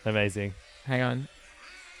underneath. Amazing. Hang on.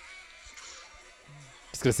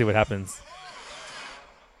 Just gotta see what happens.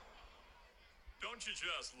 Don't you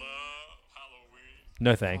just love Halloween?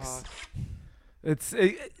 No thanks.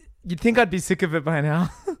 You'd think I'd be sick of it by now.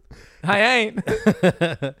 I ain't.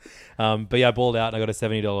 But yeah, I balled out and I got a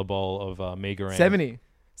 $70 bowl of mee goreng. 70.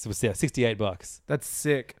 So it was $68, That's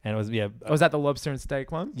sick. and it was Was that the lobster and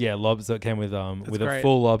steak one? yeah, lobster. It came with with a great.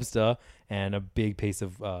 full lobster and a big piece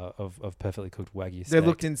of perfectly cooked wagyu steak. They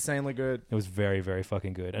looked insanely good. It was very, very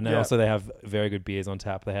fucking good. And then Yeah. also they have very good beers on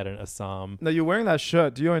tap. They had an Assam. No, you're wearing that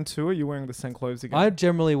shirt. Do you own two, or are you wearing the same clothes again? I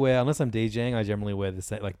generally wear, unless I'm DJing, I generally wear the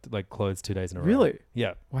same like clothes 2 days in a row. Really?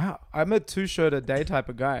 Yeah. Wow. I'm a two-shirt a day type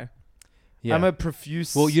of guy. Yeah. I'm a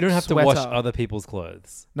profuse. Well, you don't have to wash sweater. other people's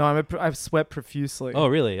clothes. No, I sweat profusely. Oh,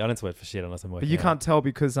 really? I don't sweat for shit unless I'm working. but you out. can't tell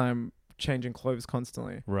because I'm changing clothes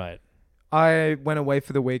constantly. Right. I went away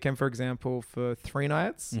for the weekend, for example, for 3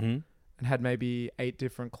 nights Mm-hmm. and had maybe 8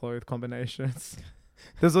 different clothes combinations.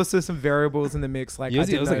 There's also some variables in the mix. Like It was,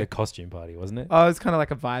 I didn't like know- a costume party, wasn't it? Oh, it was kind of like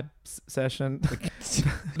a vibe session.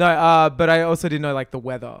 No, but I also didn't know like the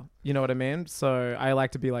weather. You know what I mean? So I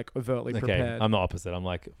like to be like overtly Okay, prepared. I'm the opposite. I'm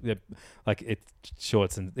like it's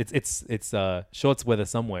shorts and it's shorts weather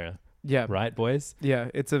somewhere, yeah, right, boys? yeah.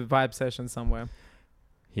 It's a vibe session somewhere.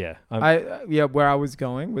 Yeah. Where I was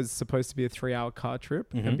going was supposed to be a 3-hour car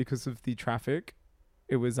trip, Mhm. and because of the traffic,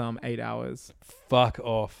 it was 8 hours. Fuck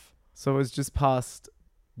off. So it was just past.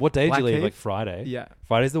 What day did you leave? Blackheath? Like Friday? Yeah,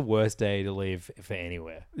 Friday's the worst day to leave for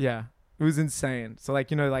anywhere. yeah. It was insane. So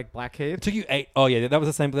like It Blackheath. took you 8. Oh yeah, that was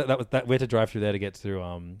the same. That was that. We had to drive through there to get through.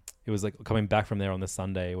 It was like coming back from there on the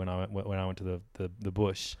Sunday when I went to the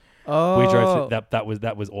bush. Oh, We drove through that. That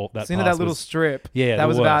was all. That So you know that pass little was- strip. Yeah, that the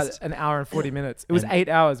was worst. about an hour and 40 minutes. It was And- 8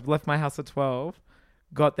 hours. Left my house at 12.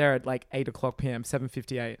 Got there at like 8:00 p.m.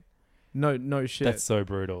 7:58. No shit. That's so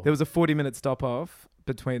brutal. There was a 40-minute stop off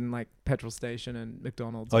between like petrol station and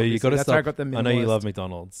McDonald's. Oh, you obviously. got to That's stop. where I got the minimalist. I know you love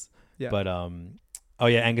McDonald's. Yeah. But oh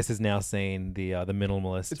yeah, Angus has now seen the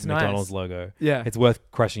minimalist It's McDonald's nice. logo. Yeah. It's worth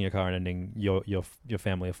crashing your car and ending your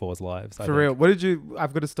family of 4's lives. I For think. real. What did you?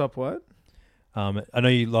 I've got to stop. What? I know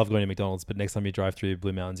you love going to McDonald's, but next time you drive through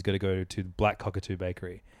Blue Mountains, you got to go to Black Cockatoo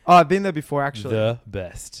Bakery. Oh, I've been there before. Actually, The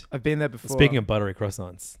best. I've been there before. Speaking of buttery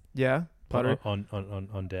croissants, yeah, butter.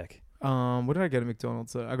 on deck. What did I get at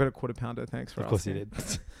McDonald's? I got a quarter pounder. Thanks for Of course you asking.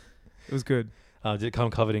 did. It was good. Did it come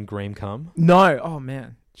covered in cream cum? No. Oh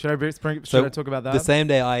man. Should I talk about that? The same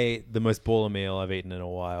day I ate the most baller meal I've eaten in a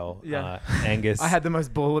while. Yeah. Angus. I had the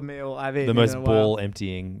most baller meal I've eaten. the most in a while. ball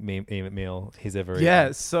emptying meal he's ever eaten.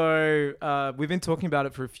 Yeah, so we've been talking about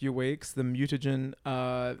it for a few weeks. The Mutagen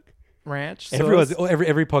Ranch. sauce.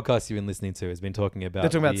 Every podcast you've been listening to has been talking about. They're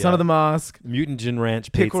talking about Son of the Mask, Mutagen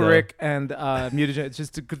Ranch Pickle pizza. Rick, and Mutagen. It's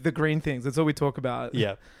just the green things. That's all we talk about.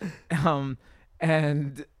 Yeah.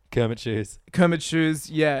 And Kermit shoes. Kermit shoes.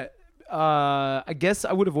 Yeah. I guess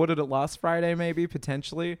I would have ordered it last Friday, maybe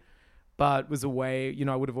potentially, but was away. You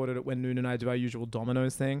know, I would have ordered it when Noon and I do our usual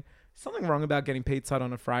Domino's thing. Something wrong about getting Pizza Hut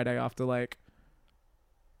on a Friday after like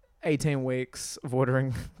 18 weeks of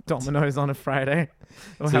ordering Domino's on a Friday,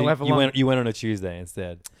 or So however you long. went on a Tuesday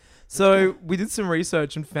instead. So we did some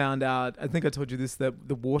research and found out. I think I told you this, that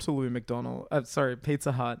the Waterloo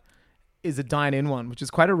Pizza Hut is a dine-in one, which is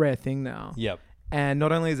quite a rare thing now. Yep. And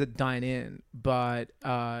not only is it dine-in, but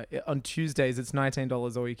on Tuesdays it's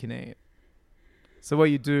 $19 all you can eat. So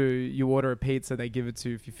what you do, you order a pizza, they give it to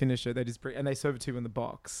you. If you finish it, they just and they serve it to you in the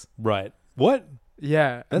box. Right. What?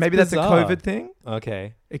 Yeah, That's maybe that's a bizarre. COVID thing.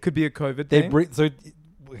 Okay. It could be a COVID They thing.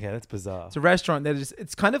 okay, that's bizarre. It's a restaurant.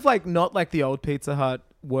 It's kind of like not like the old Pizza Hut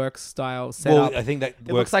work style Well, setup. I think that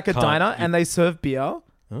It looks like a diner, and they serve beer.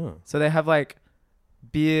 Oh. So they have like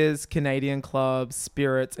beers, Canadian Club,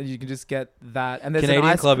 spirits, and you can just get that. And there's Canadian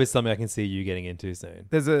an ice Club is something I can see you getting into soon.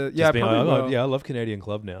 There's a Just being probably like, will. yeah, I love Canadian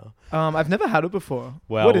Club now. I've never had it before.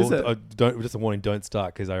 Wow. What is it? Don't just a warning. Don't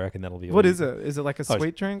start because I reckon that'll be. What is it? Is it like a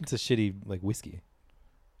sweet drink? It's a shitty like whiskey.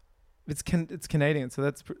 It's Canadian, so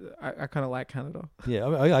that's I kind of like Canada. Yeah,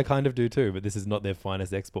 I kind of do too, but this is not their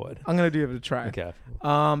finest export. I'm gonna give it a try. Okay.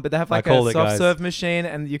 But they have like call a it, soft guys. serve machine,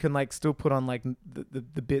 and you can like still put on like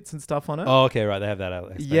the bits and stuff on it. Oh, okay, right. They have that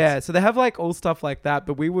out. Yeah, so they have like all stuff like that,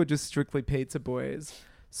 but we were just strictly pizza boys.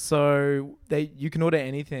 So you can order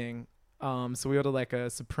anything. So we ordered like a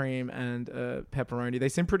supreme and a pepperoni. They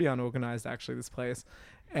seem pretty unorganized actually, this place.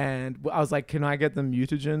 And I was like, can I get the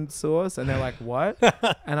mutagen sauce? And they're like, what?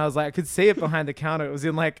 And I was like, I could see it behind the counter. It was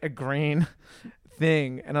in like a green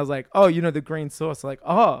thing. And I was like, oh, you know, the green sauce. Like,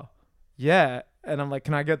 oh, yeah. And I'm like,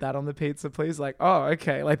 can I get that on the pizza, please? Like, oh,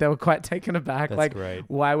 okay. Like they were quite taken aback. That's like, great.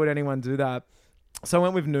 why would anyone do that? So I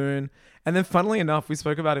went with Noon. And then funnily enough, we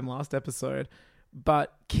spoke about him last episode,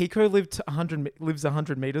 but Kiko lives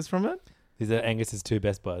 100 meters from it. These are Angus's two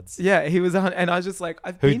best buds. Yeah, he was, and I was just like,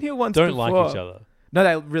 I've Who been here once don't before. like each other. No,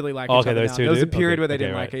 they really like Oh, each okay, other those now. two There was a do? period Okay, where they okay,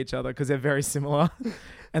 didn't right. like each other because they're very similar.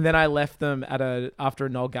 And then I left them after a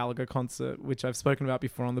Noel Gallagher concert, which I've spoken about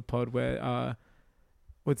before on the pod, where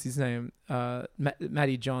what's his name?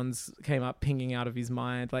 Matty Johns came up pinging out of his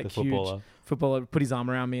mind, like The huge footballer, put his arm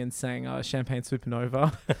around me and sang Champagne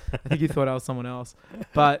Supernova. I think he thought I was someone else,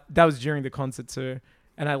 but that was during the concert too.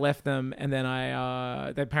 And I left them, and then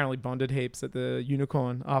they apparently bonded heaps at the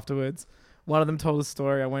Unicorn afterwards. One of them told a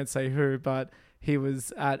story, I won't say who, but he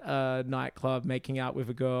was at a nightclub making out with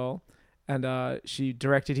a girl, and she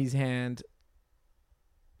directed his hand.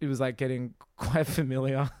 It was like getting quite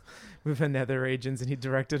familiar with her nether regions, and he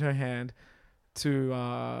directed her hand to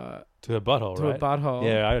her butthole, to right? a butthole.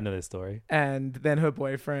 Yeah, I don't know this story. And then her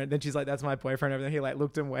boyfriend, then she's like, that's my boyfriend. And then he like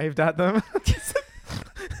looked and waved at them.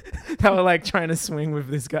 They were like trying to swing with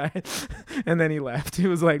this guy. And then he left. He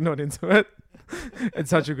was like not into it. It's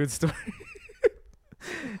such a good story.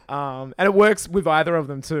 And it works with either of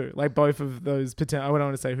them too. Like both of those I don't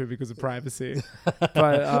want to say who because of privacy. But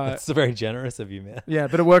That's very generous of you, man. yeah,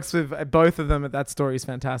 but it works with both of them. That story is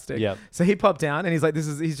fantastic. Yep. So he popped down and he's like,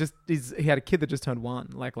 he had a kid that just turned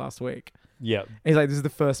 1 like last week. Yeah. He's like, this is the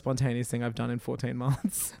first spontaneous thing I've done in 14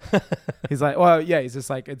 months. He's like, well, yeah, he's just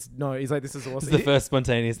like, he's like, this is awesome. This is the first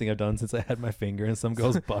spontaneous thing I've done since I had my finger in some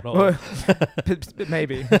girl's butthole. Well,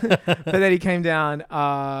 maybe. But then he came down,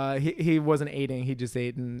 he wasn't eating, he just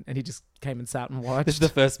eaten, and he just came and sat and watched. This is the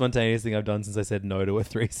first spontaneous thing I've done since I said no to a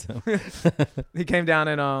threesome. He came down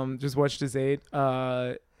and just watched us eat.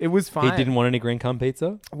 It was fine. He didn't want any green cum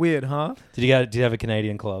pizza? Weird, huh? Did you have a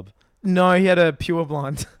Canadian Club? No, he had a pure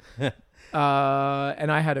blonde. And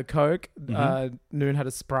I had a Coke. Noon had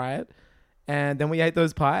a Sprite. And then we ate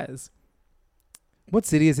those pies. What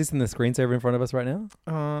city is this in the screensaver in front of us right now?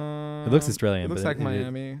 It looks Australian. It looks but like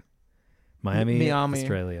Miami. Miami, Miami.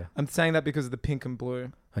 Australia. I'm saying that because of the pink and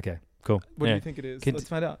blue. Okay, cool. What do Yeah. you think it is? Can- Let's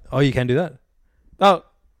find out. Oh, you can do that? Oh,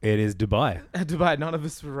 It is Dubai. Dubai. None of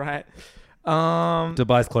us were right.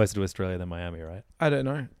 Dubai's closer to Australia than Miami, right? I don't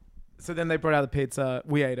know. So then they brought out the pizza.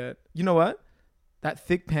 We ate it. You know what? That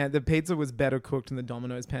thick pan, the pizza was better cooked than the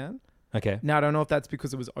Domino's pan. Okay. Now, I don't know if that's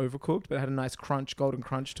because it was overcooked, but it had a nice crunch, golden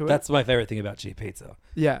crunch to it. That's my favorite thing about cheap pizza.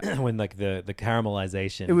 yeah. When like the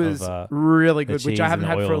caramelization It was of really the good, which cheese I and haven't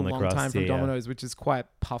had oil for a on the long crust, time from yeah. Domino's, which is quite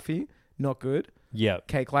puffy, not good. yeah.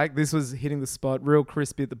 Cake-like. This was hitting the spot, real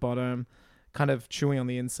crispy at the bottom, kind of chewy on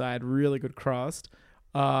the inside, really good crust.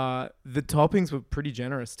 The toppings were pretty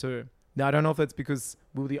generous too. Now, I don't know if that's because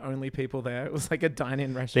we were the only people there. It was like a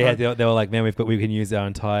dine-in restaurant. They were like, man, we can use our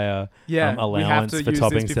entire we have allowance to for use this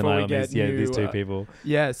toppings before tonight we on get these. Yeah, new, these two people.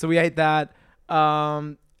 Yeah, so we ate that.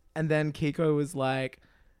 And then Kiko was like,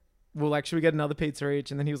 well, like, should we get another pizza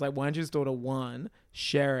each? And then he was like, why don't you just order one,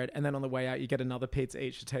 share it, and then on the way out, you get another pizza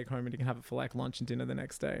each to take home and you can have it for like lunch and dinner the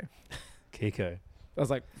next day. Kiko. I was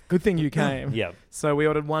like, good thing you came. Yeah. So we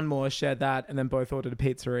ordered one more, shared that, and then both ordered a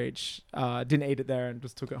pizza each. Didn't eat it there and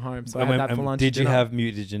just took it home. So I had that for lunch. Did and you dinner. have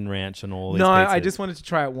mutagen ranch on all these No, pizzas? I just wanted to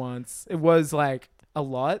try it once. It was like a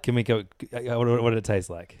lot. Can we go? What did it taste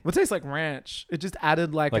like? Well, it tastes like ranch. It just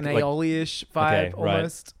added like an Like- aioli-ish vibe Okay, right.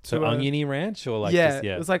 almost. So to a- oniony ranch or like yeah, just,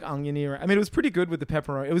 yeah. it was like oniony. I mean, it was pretty good with the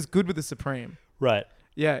pepperoni. It was good with the supreme. Right.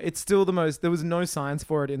 Yeah, it's still the most. There was no signs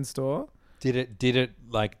for it in store. Did it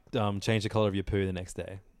like change the color of your poo the next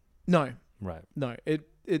day? No, Right. No,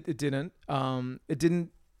 it didn't. It didn't.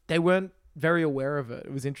 They weren't very aware of it.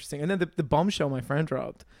 It was interesting. And then the bombshell my friend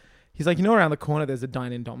dropped. He's like, around the corner there's a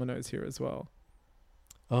Dine-In Domino's here as well.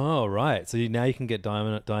 Oh, right. So now you can get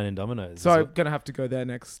Dine-In Domino's. So I'm gonna have to go there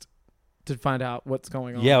next to find out what's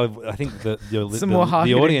going on. Yeah, I think the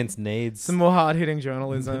audience needs some more hard-hitting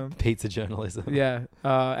journalism. Pizza journalism. Yeah,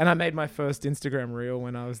 and I made my first Instagram reel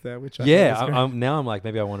when I was there, which I now I'm like,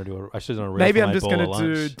 maybe I want to do I should have done a reel. Maybe I'm just going to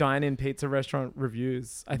do dine-in pizza restaurant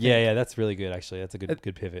reviews. I think. Yeah, that's really good. Actually, that's a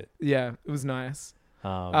good pivot. Yeah, it was nice.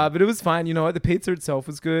 But it was fine. You know what? The pizza itself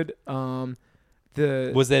was good.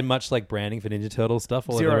 Was there much like branding for Ninja Turtle stuff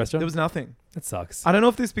all over Zero. the restaurant? There was nothing. That sucks. I don't know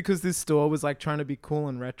if this because this store was like trying to be cool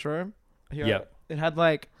and retro. Yeah. It had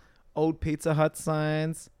like old Pizza Hut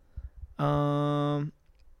signs. What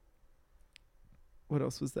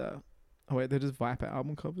else was there? Oh wait, they're just Viper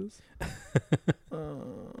album covers.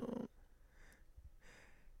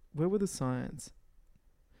 Where were the signs?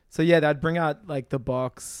 So yeah, they'd bring out like the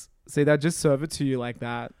box. See, they'd just serve it to you like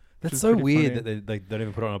that. That's so weird that they don't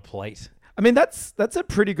even put it on a plate. I mean, that's a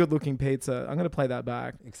pretty good looking pizza. I'm gonna play that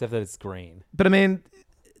back. Except that it's green. But I mean,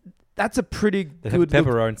 that's a pretty good. The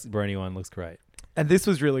pepperoni one looks great. And this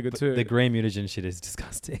was really good too. The green mutagen shit is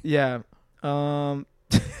disgusting. Yeah. That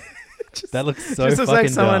looks so just looks like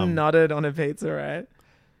someone dumb. nutted on a pizza, right?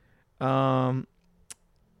 So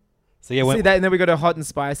yeah, see that, and then we got a hot and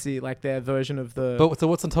spicy, like their version of the. But so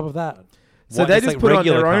what's on top of that? So they just put on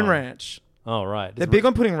their own ranch. Oh right, they're big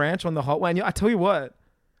on putting ranch on the hot one. I tell you what,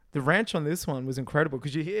 the ranch on this one was incredible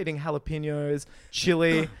because you're eating jalapenos,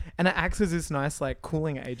 chili, and it acts as this nice like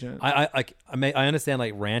cooling agent. I understand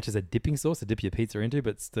like ranch is a dipping sauce to dip your pizza into,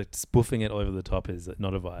 but spoofing it over the top is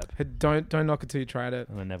not a vibe. Don't knock it till you tried it.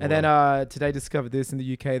 I never and then today discovered this in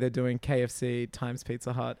the UK. They're doing KFC times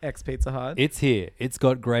Pizza Hut, ex Pizza Hut. It's here. It's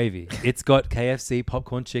got gravy. It's got KFC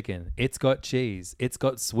popcorn chicken. It's got cheese. It's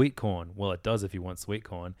got sweet corn. Well, it does if you want sweet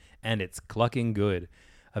corn, and it's clucking good.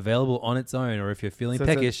 Available on its own, or if you're feeling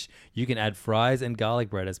peckish, you can add fries and garlic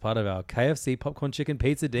bread as part of our KFC popcorn chicken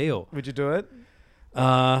pizza deal. Would you do it?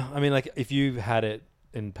 I mean, like if you had it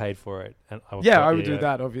and paid for it, and I would do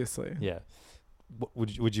that, obviously. Yeah.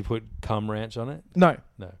 Would you put cum ranch on it? No.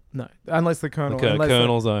 Unless the Colonel.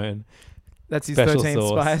 Colonel's own. That's his special 13th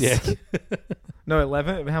sauce. spice. Yeah. No,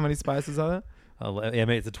 11. How many spices are there? Yeah,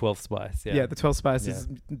 maybe it's the 12th spice. Yeah, the 12th spice is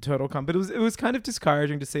turtle cum. But it was kind of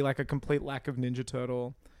discouraging to see like a complete lack of Ninja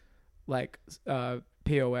Turtle, like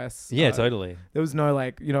POS. Yeah, totally. There was no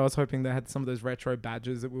like, I was hoping they had some of those retro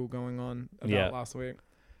badges that we were going on about last week.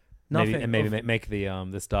 Nothing. Maybe make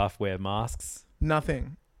the staff wear masks.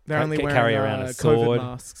 Nothing. They're only wearing carry around a sword. COVID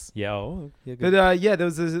masks. Yeah. Good. But there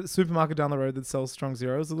was a supermarket down the road that sells Strong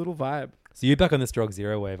Zero. It was a little vibe. So you're back on the Strong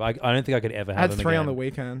Zero wave. I don't think I could ever have them I had 3 again on the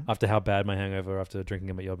weekend. After how bad my hangover after drinking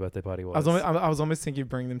them at your birthday party was. I was almost thinking of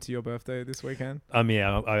bringing them to your birthday this weekend.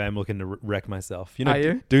 Yeah, I am looking to wreck myself. Are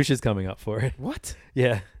you? Douche is coming up for it. What?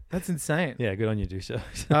 Yeah. That's insane. Yeah, good on you, Dusha.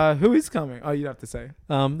 Who is coming? Oh, you'd have to say.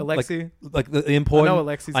 Alexi? Like the important. I know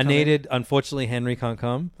Alexi's coming. needed, unfortunately, Henry can't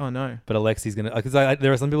come. Oh, no. But Alexi's going to, because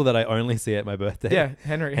there are some people that I only see at my birthday. Yeah,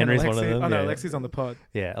 Henry's one of them. Oh, no, Alexi's on the pod.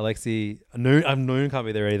 Yeah, Alexi, Noon can't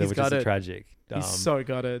be there either, which is tragic. He's so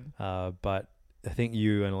gutted. But I think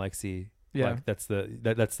you and Alexi, yeah, like, that's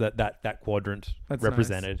that quadrant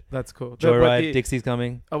represented. Nice. That's cool. Joyride, Dixie's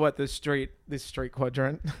coming. Oh, what, this street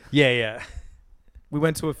quadrant? Yeah. We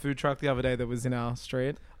went to a food truck the other day that was in our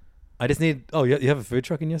street. I just need. Oh, you have a food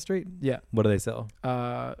truck in your street? Yeah. What do they sell?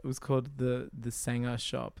 It was called the Sanger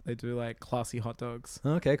Shop. They do like classy hot dogs.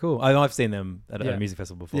 Okay, cool. I've seen them at a music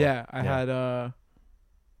festival before. Yeah, I had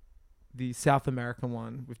the South American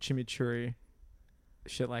one with chimichurri,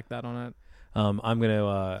 shit like that on it. I'm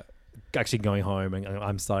gonna actually going home and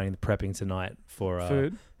I'm starting prepping tonight for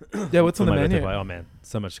food. Yeah, what's on the menu? Oh man,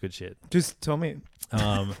 so much good shit. Just tell me.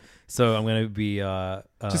 So I'm going to be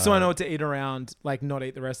just so I know what to eat around, like not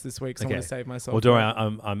eat the rest this week. So I'm going to save myself. Well, don't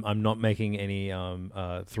worry, I'm not making any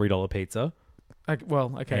 $3 pizza.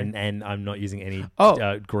 Okay. And I'm not using any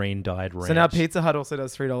green dyed ranch. So now Pizza Hut also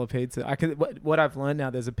does $3 pizza. What I've learned now,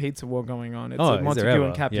 there's a pizza war going on. It's Montague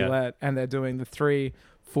and Capulet, and they're doing the $3,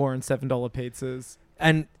 $4, and $7 pizzas.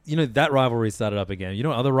 And, that rivalry started up again. You know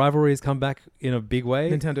what other rivalries come back in a big way?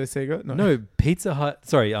 Nintendo, Sega? No, Pizza Hut.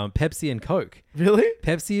 Sorry, Pepsi and Coke. Really?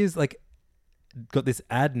 Pepsi is like got this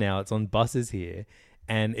ad now. It's on buses here.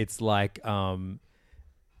 And it's like a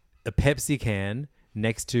Pepsi can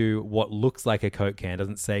next to what looks like a Coke can. It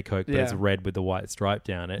doesn't say Coke, but it's red with the white stripe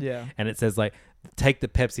down it. Yeah. And it says like, take the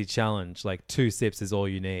Pepsi challenge. Like 2 sips is all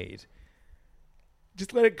you need.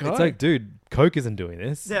 Just let it go. It's like, dude, Coke isn't doing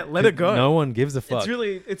this. Yeah, let it go. No one gives a fuck.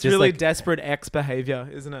 It's Just really like- desperate ex behavior,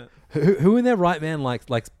 isn't it? Who in their right man likes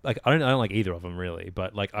I don't like either of them really,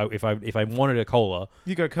 but like if I wanted a cola,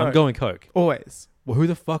 You go Coke. I'm going Coke. Always. Well, who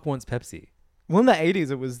the fuck wants Pepsi? Well, in the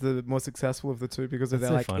 80s, it was the more successful of the two because of That's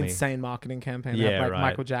their so like funny. insane marketing campaign. They Yeah, had, like right.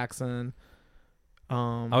 Michael Jackson.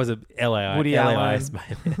 I was a LA Woody LA Allen. Ice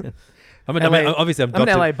man. I'm LA obviously I'm I'm an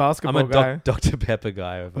Dr. LA basketball I'm a guy. Dr. Pepper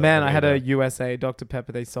guy. Man, I had a USA Dr.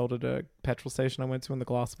 Pepper. They sold at a petrol station I went to in the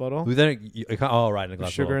glass bottle. They don't. You can't, oh, right, in a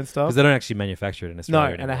glass Sugar bottle. and stuff. Because they don't actually manufacture it in No,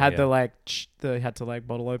 Australia. and anymore, I had yeah. the like, they had to like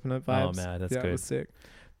bottle open it vibes. Oh, man, that's yeah, It good. was sick.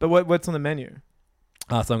 But what's on the menu?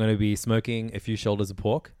 So I'm going to be smoking a few shoulders of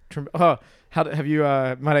pork. Oh, have you?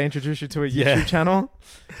 Might I introduce you to a YouTube Yeah. channel?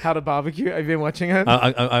 How to barbecue? Have you been watching it?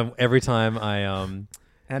 Every time I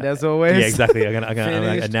and as always, yeah, exactly. I'm gonna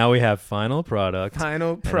Finished. and now we have final product.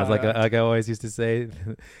 Final And it's product. like I always used to say,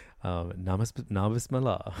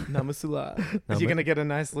 Namasmala. Namasula. You're gonna get a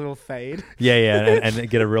nice little fade. Yeah, and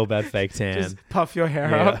get a real bad fake tan. Just puff your hair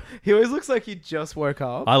Yeah. up. He always looks like he just woke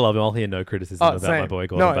up. I love him. I'll hear no criticism about same. my boy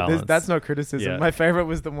Gordon No, Balance. that's no criticism. Yeah. My favorite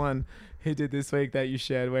was the one he did this week that you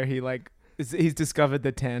shared, where he like he's discovered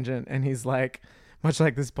the tangent, and he's like, much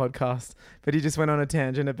like this podcast, but he just went on a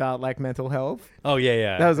tangent about like mental health, Oh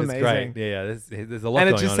yeah. That was It's amazing. Great. Yeah. There's a lot and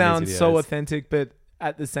it going just on sounds in these so videos. authentic, but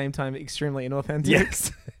at the same time extremely inauthentic.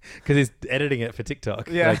 Yes, because he's editing it for TikTok.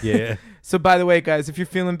 Yeah. Like, yeah. So by the way, guys, if you're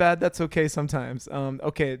feeling bad, that's okay sometimes.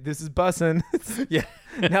 Okay, this is bussin'. Yeah.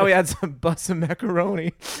 Now we had some bussin'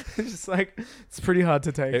 macaroni. It's just like, it's pretty hard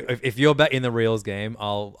to take. If you're back in the Reels game,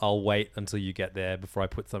 I'll wait until you get there before I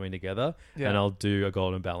put something together, Yeah. and I'll do a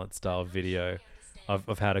Golden Balance style video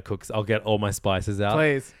of how to cook. I'll get all my spices out.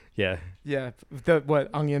 Please. Yeah. Yeah.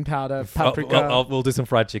 Onion powder, paprika. We'll do some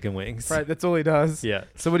fried chicken wings. Right, that's all he does. Yeah.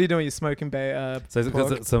 So what are you doing? You're smoking So pork?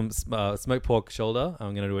 there's some smoked pork shoulder.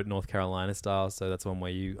 I'm gonna do it North Carolina style. So that's one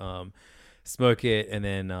way you smoke it and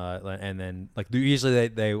then like usually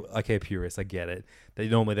they okay purists. I get it. They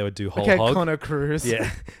would do whole Okay, hog. Connor Cruz. Yeah,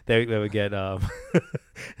 they would get a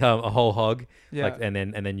whole hog. Yeah. Like, and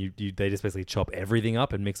then you they just basically chop everything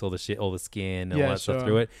up and mix all the skin and Yeah, all that stuff sure.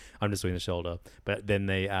 through it. I'm just doing the shoulder, but then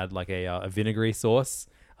they add like a vinegary sauce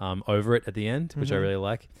over it at the end, which I Mm-hmm. really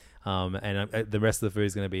like. And the rest of the food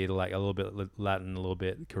is going to be like a little bit Latin, a little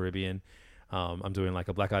bit Caribbean. I'm doing like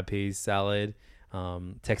a black eyed peas salad,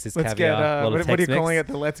 Texas Let's caviar. get, a lot of what are you Tex-Mex. calling it?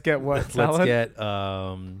 The let's get what Let's salad? get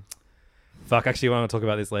fuck. Actually, I want to talk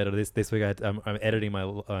about this later. This week, I'm editing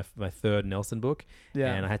my third Nelson book,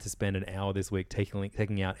 Yeah. and I had to spend an hour this week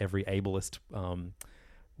taking out every ableist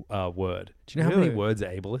word. Do you know how many Really? words are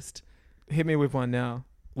ableist? Hit me with one now.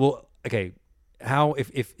 Well, okay. How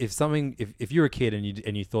if something if you're a kid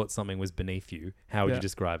and you thought something was beneath you, how would Yeah. you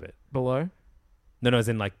describe it? Below? No, as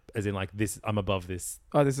in like this. I'm above this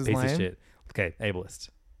Oh, this is piece lame. of shit. Okay, ableist.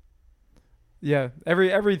 Yeah.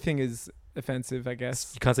 Everything is offensive, I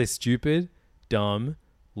guess. You can't say stupid, dumb,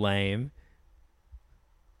 lame.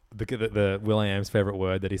 The Will.i.am's favorite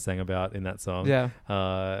word that he sang about in that song. Yeah.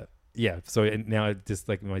 Yeah. So now it just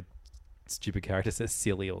like my stupid character says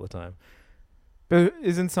silly all the time. But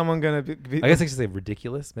isn't someone going to be... I guess I should say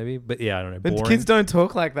ridiculous, maybe. But yeah, I don't know. But Boring. kids don't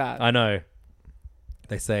talk like that. I know.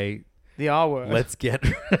 They say, The R word. "Let's get."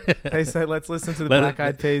 They say, let's listen to the Let- Black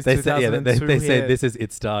Eyed Peas They say, 2002 they say hit. this is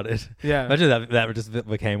it started. Yeah. Imagine that just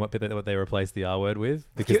became what they replaced the R word with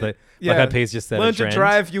because Yeah. they Black Eyed Peas just said Learn a to trend.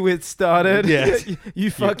 drive, you it started. Yeah.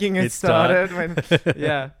 you fucking it it start. started. When,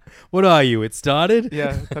 yeah. What are you? It started.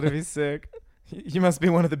 Yeah. That'd be sick. You must be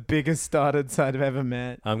one of the biggest starteds I've ever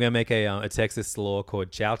met. I'm gonna make a Texas slaw called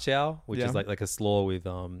chow chow, which Yeah. is like a slaw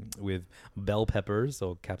with bell peppers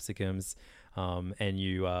or capsicums, and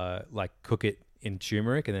you like cook it in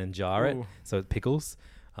turmeric and then jar it Ooh. so it pickles.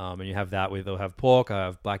 And you have that with, I'll have pork, I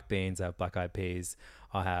have black beans, I have black eyed peas,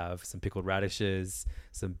 I have some pickled radishes,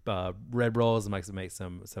 some red rolls, and make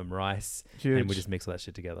some rice, and we Huge. just mix all that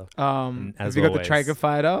shit together. Have as you got always- the Traeger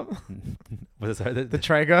fired up? Was it, sorry, The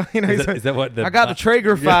Traeger? You know, is that what the I got the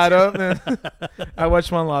Traeger fired up. I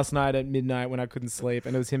watched one last night at midnight when I couldn't sleep,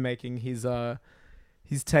 and it was him making his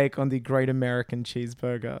take on the Great American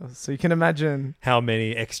Cheeseburger. So you can imagine how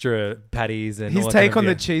many extra patties and his all that take kind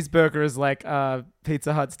on of, the cheeseburger is like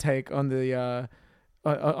Pizza Hut's take on the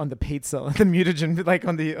pizza, the mutagen, like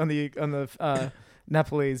on the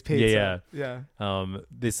Napolese pizza. Yeah. Yeah.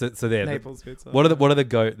 This so there. Naples pizza. What are the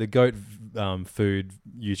goat food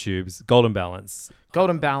YouTubes? Golden Balance,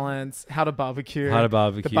 Golden Balance, How to Barbecue. How to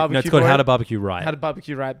Barbecue. The Barbecue No, it's called Boy. How to Barbecue Right. How to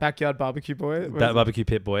Barbecue Right. Backyard Barbecue Boy. What is it? Barbecue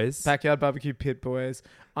Pit Boys. Backyard Barbecue Pit Boys.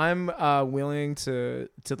 I'm willing to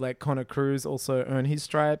let Connor Cruz also earn his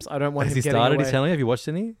stripes. I don't want Has him he getting started? away. He's telling you. Have you watched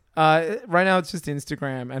any? Right now it's just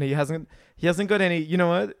Instagram, and he hasn't got any. You know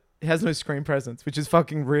what? He has no screen presence, which is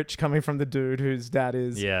fucking rich coming from the dude whose dad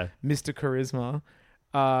is Mr. Charisma.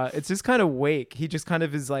 It's just kind of weak. He just kind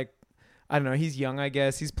of is like, I don't know. He's young, I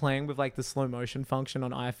guess. He's playing with like the slow motion function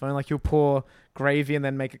on iPhone. Like you'll pour gravy and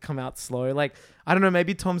then make it come out slow. Like I don't know.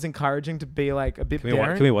 Maybe Tom's encouraging to be like a bit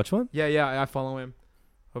daring. Can we watch one? Yeah. I follow him,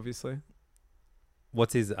 obviously.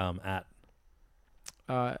 What's his at?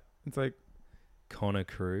 It's like Connor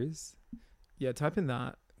Cruz. Yeah, type in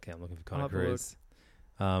that. Okay, I'm looking for Connor Cruz.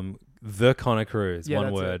 The Connor Cruz, Yeah, one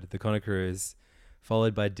that's word. The Connor Cruz,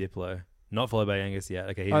 followed by Diplo. Not followed by Angus yet.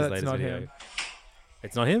 Okay, here's his that's latest not video. him.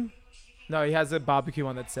 It's not him? No, he has a barbecue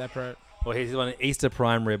one that's separate. Well, he's one. Easter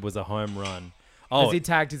prime rib was a home run. Oh, Is he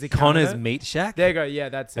tagged? Is he Connor's Canada? Meat Shack? There you go. Yeah,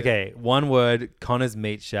 that's it. Okay, one word, Connor's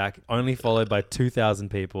Meat Shack, only followed by 2,000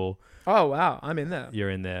 people. Oh, wow. I'm in there. You're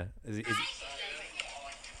in there.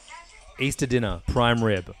 Easter dinner, prime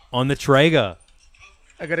rib, on the Traeger.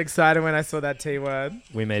 I got excited when I saw that T word.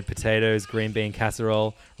 We made potatoes, green bean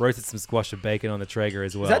casserole, roasted some squash and bacon on the Traeger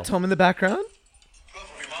as well. Is that Tom in the background?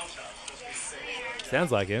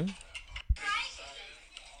 Sounds like him.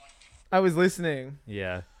 I was listening.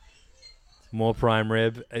 Yeah. More prime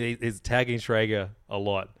rib. He's tagging Traeger a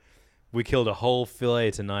lot. We killed a whole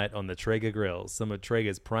fillet tonight on the Traeger grills. Some of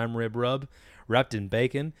Traeger's prime rib rub, wrapped in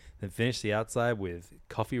bacon, then finished the outside with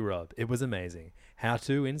coffee rub. It was amazing. How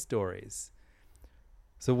to in stories.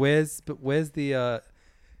 So where's the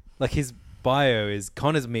like his bio is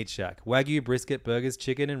Connor's Meat Shack, Wagyu, brisket, burgers,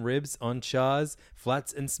 chicken and ribs on chars,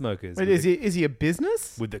 flats and smokers. Wait, is he a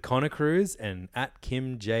business? With the Connor Cruz and at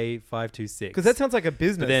Kim J526. Because that sounds like a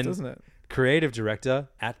business, Then doesn't it? Creative director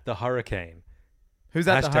at the Hurricane. Who's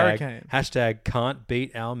at the Hurricane? Hashtag can't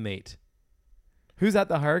beat our meat. Who's at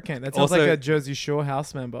the Hurricane? That sounds Also- like a Jersey Shore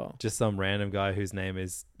house member. Just some random guy whose name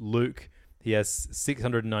is Luke. He has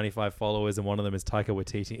 695 followers and one of them is Taika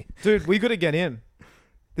Waititi. Dude, we got to get in.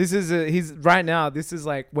 This is right now. This is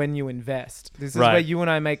like when you invest. This is Right. where you and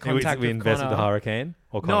I make contact we with invest Connor. with the Hurricane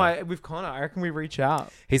or No, Connor? with Connor. I reckon we reach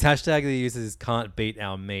out. His hashtag that he uses is can't beat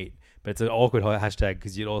our meat, but it's an awkward hashtag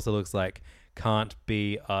because it also looks like can't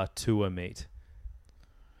be a tour meat.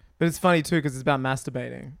 But it's funny too because it's about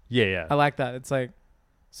masturbating. Yeah. I like that. It's like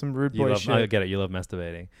some rude boy shit. I get it. You love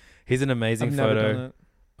masturbating. Here's an amazing I've never done photo it.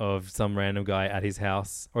 of some random guy at his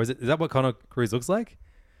house. Or is that what Connor Cruz looks like?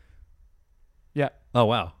 Yeah. Oh,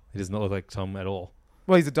 wow. He does not look like Tom at all.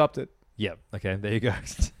 Well, he's adopted. Yeah. Okay. There you go.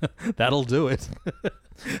 That'll do it.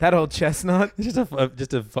 That old chestnut. just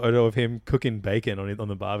a photo of him cooking bacon on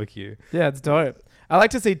the barbecue. Yeah, it's dope. I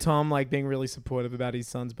like to see Tom like being really supportive about his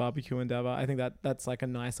son's barbecue endeavor. I think that's like a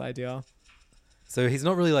nice idea. So he's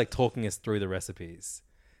not really like talking us through the recipes.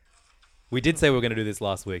 We did say we were going to do this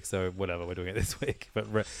last week, so whatever, we're doing it this week. But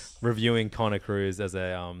reviewing Connor Cruz as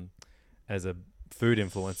a food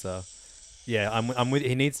influencer. Yeah, I'm with.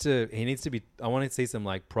 He needs to be. I want to see some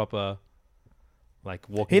like proper, like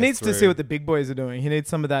walking. He needs through. to see what the big boys are doing. He needs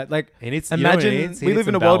some of that. Like He needs. You know what he imagine needs? He we needs live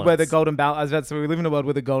in a some world where the balance. golden balance. We live in a world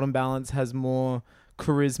where the golden balance has more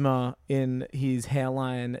charisma in his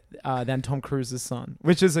hairline than Tom Cruise's son,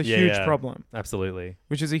 which is a huge problem. Absolutely.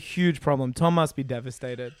 Which is a huge problem. Tom must be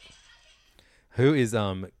devastated. Who is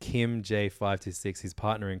Kim J526, his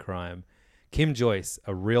partner in crime? Kim Joyce,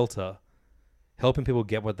 a realtor, helping people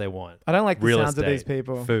get what they want. I don't like the Real sounds of estate, these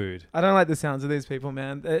people. Food. I don't like the sounds of these people,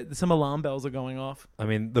 man. Some alarm bells are going off. I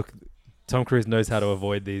mean, look, Tom Cruise knows how to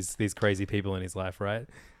avoid these crazy people in his life, right?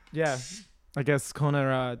 Yeah. I guess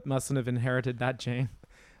Connor mustn't have inherited that gene.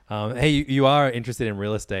 Hey, you are interested in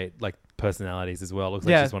real estate, like personalities as well. Looks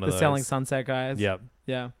like she's one of the those. selling sunset guys. Yep.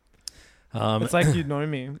 Yeah. It's like you know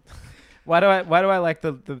me. Why do I like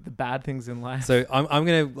the bad things in life? So I'm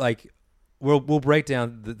gonna like we'll break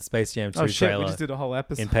down the Space Jam 2 oh shit, trailer we just did a whole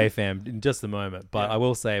episode in PayFam in just a moment. But Yeah. I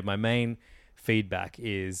will say my main feedback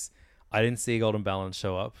is I didn't see Golden Balance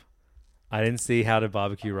show up. I didn't see How to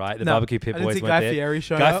Barbecue Right. The No, barbecue pip I didn't boys see went Guy there. Fieri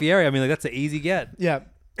show Guy up. Fieri. I mean, like that's an easy get. Yeah.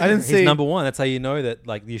 I didn't He's see number one. That's how you know that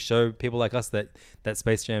like you show people like us that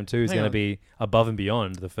Space Jam 2 is Hang going to on. be above and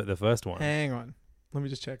beyond the first one. Hang on. Let me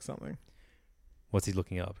just check something. What's he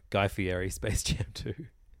looking up? Guy Fieri, Space Jam 2.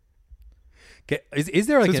 Is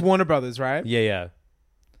there So like it's Warner Brothers, right? Yeah.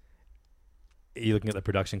 Are you looking at the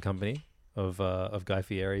production company of Guy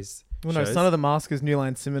Fieri's Well, no, shows? Son of the Mask is New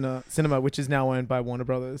Line Cinema, which is now owned by Warner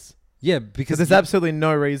Brothers. Yeah, Because because there's absolutely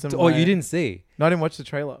no reason Oh, why. you didn't see? No, I didn't watch the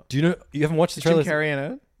trailer. Do you know? You haven't watched the Is Jim trailer? Carrey in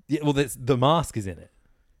it? Yeah, well, the mask is in it.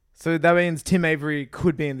 So that means Tim Avery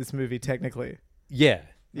could be in this movie technically. Yeah.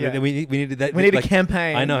 Yeah. We needed that. We need like, a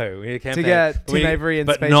campaign. I know. We need a campaign get We Tim Avery in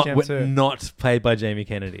but Space not, Jam 2. Not played by Jamie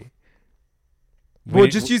Kennedy. Well,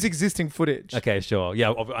 just use existing footage. Okay, sure. Yeah,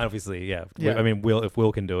 obviously, yeah. Yeah. I mean, if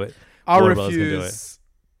Will can do it, I'll Warner Brothers can do it. refuse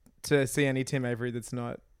to see any Tim Avery that's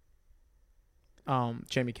not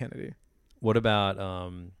Jamie Kennedy. What about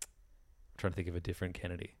trying to think of a different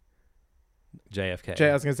Kennedy? JFK.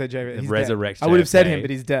 I was going to say JFK. He's Resurrect dead. I would have said JFK. him, but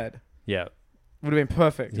he's dead. Yeah. Would have been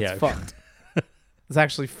perfect. Yeah. It's fucked. It's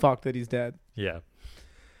actually fucked that he's dead. Yeah.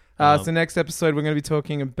 So next episode, we're going to be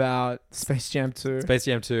talking about Space Jam 2. Space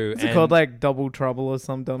Jam 2. Is it called like Double Trouble or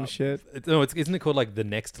some dumb shit? Isn't it called like The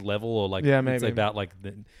Next Level or like Yeah, it's maybe. about like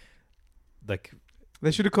They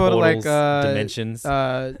should have called it like portals, dimensions.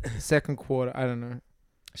 second quarter. I don't know.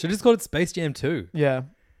 Should have just called it Space Jam 2. Yeah.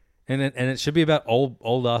 And it should be about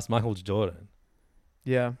old ass Michael Jordan.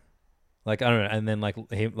 Yeah. Like I don't know, and then like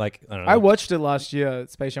him like I don't know. I watched it last year,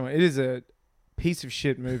 Space Jam 1. It is a piece of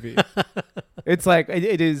shit movie. It's like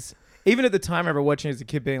it is. Even at the time, I remember watching it as a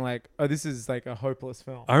kid, being like, "Oh, this is like a hopeless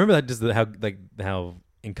film." I remember that just how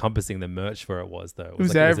encompassing the merch for it was though. It was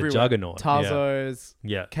like, it was everywhere. a juggernaut. Tazos,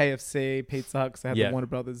 Yeah. KFC, Pizza Hut, 'cause they had Yeah. the Warner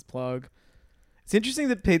Brothers plug. It's interesting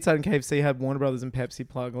that Pizza Hut and KFC had Warner Brothers and Pepsi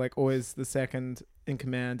plug, like always the second in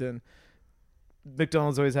command, and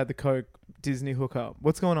McDonald's always had the Coke Disney hookup.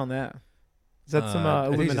 What's going on there? Is that some I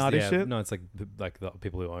think it's Illuminati just, shit? No, it's like the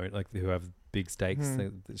people who own, like who have big stakes,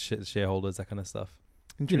 the shareholders, that kind of stuff.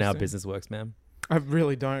 You know how Interesting. business works, man. I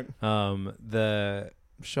really don't.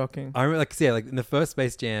 Shocking. I remember, like in the first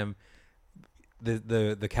Space Jam,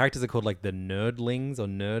 the characters are called like the Nerdlings or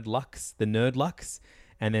Nerdlucks,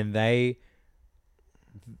 and then they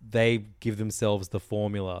give themselves the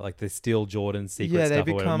formula, like they steal Jordan's secret stuff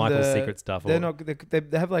or whatever, Michael's secret stuff. They're not. They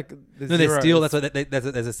have like the no, zeros. they steal. That's what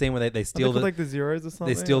there's a scene where they steal like the zeros or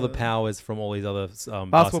something. they steal the or- powers from all these other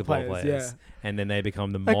basketball players, yeah. and then they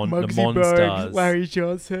become the Like the Muggsy Monstars. Bogues, Larry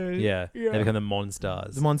Johnson. Yeah, they become the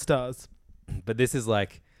Monstars. The Monstars. But this is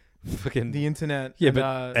like fucking The internet. yeah, and,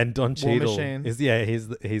 but and Don War Cheadle Machine. is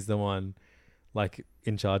he's the one like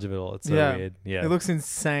in charge of it all. It's so weird. Yeah. It looks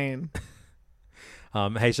insane.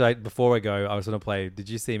 Hey, before I go, I was gonna play. Did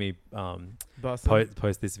you see me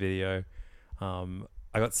post this video? I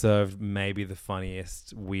got served maybe the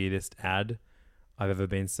funniest, weirdest ad I've ever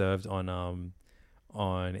been served on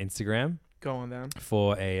Instagram. Go on then.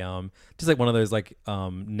 For a just like one of those like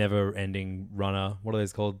never ending runner. What are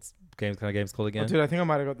those called? Games called again? Oh, dude, I think I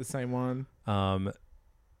might have got the same one.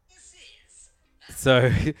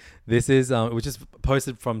 So this is it was just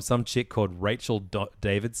posted from some chick called Rachel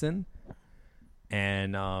Davidson,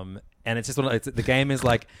 and it's just the game is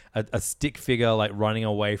like a stick figure like running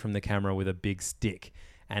away from the camera with a big stick,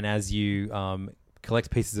 and as you collect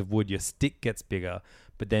pieces of wood, your stick gets bigger,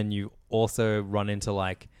 but then you also run into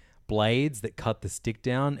like blades that cut the stick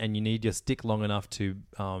down, and you need your stick long enough to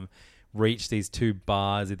reach these two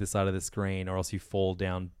bars either side of the screen, or else you fall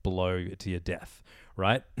down below to your death,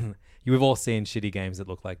 right? You've all seen shitty games that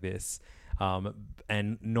look like this.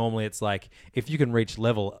 And normally it's like, if you can reach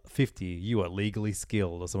level 50, you are legally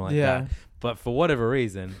skilled or something like that. But for whatever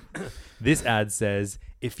reason, this ad says,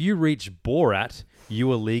 if you reach Borat,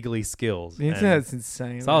 you are legally skilled. The internet's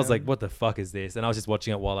insane. So I was like, what the fuck is this? And I was just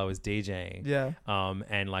watching it while I was DJing. Yeah.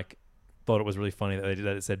 And like, thought it was really funny that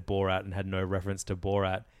it said Borat and had no reference to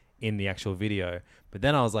Borat in the actual video. But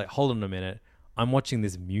then I was like, hold on a minute. I'm watching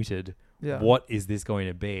this muted. Yeah. What is this going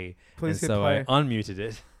to be? Please and hit so play. I unmuted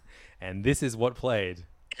it, and this is what played.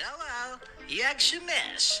 Hello,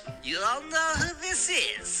 Yakshimesh. You all know who this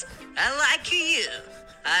is. I like you.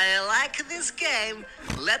 I like this game.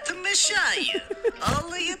 Let me show you.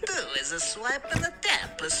 All you do is a swipe and a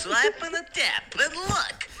tap, a swipe and a tap. And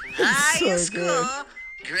look, high so score,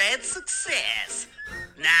 great success.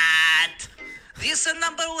 Not. This is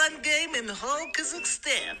 #1 game in whole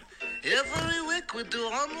Kazakhstan. Every week we do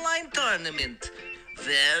online tournament.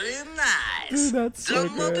 Very nice. Dude, that's so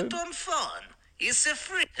Download good. it on phone. It's a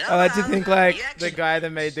free. I like to think like Hello, the guy that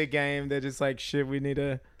made the game. They're just like, shit. We need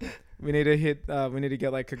to hit. We need to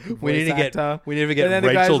get like a good voice We need to actor. get And then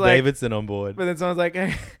the guy's Rachel like- Davidson on board. But then someone's like,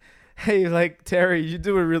 hey, like Terry, you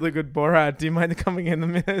do a really good Borat. Do you mind coming in a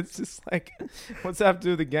minute? It's just like, what's that have to do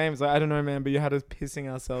with the game? It's like, I don't know, man. But you had us pissing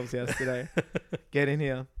ourselves yesterday. Get in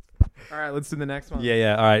here. All right, let's do the next one.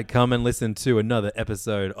 Yeah. All right, come and listen to another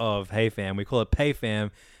episode of Hey Fam. We call it Pay Fam.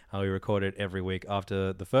 We record it every week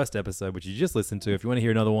after the first episode, which you just listened to. If you want to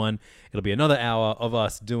hear another one, it'll be another hour of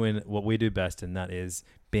us doing what we do best, and that is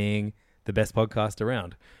being the best podcast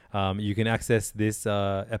around. You can access this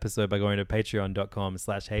episode by going to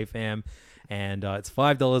patreon.com/heyfam, and it's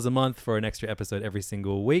 $5 a month for an extra episode every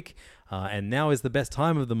single week. And now is the best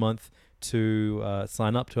time of the month to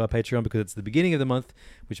sign up to our Patreon because it's the beginning of the month,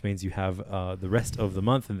 which means you have the rest of the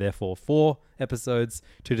month and therefore 4 episodes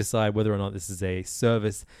to decide whether or not this is a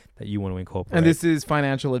service that you want to incorporate. And this is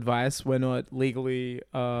financial advice. We're not legally,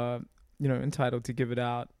 entitled to give it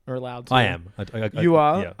out or allowed to. I am. You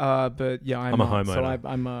are. Yeah. But yeah, I'm a homeowner. So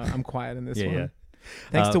I'm quiet in this one. Yeah.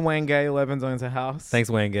 Thanks to Wayne Gay, 11 owns a house. Thanks,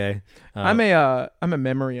 Wayne Gay. I'm a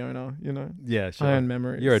memory owner. Yeah, sure. I own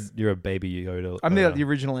memories. You're a baby Yoda. I'm the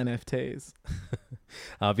original NFTs.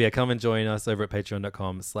 But yeah, come and join us over at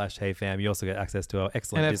patreon.com/HeyFam. You also get access to our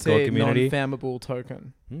excellent NFT Discord community. Non-fammable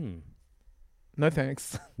token. No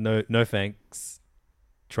thanks. No thanks.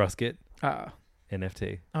 Trustkit. Ah.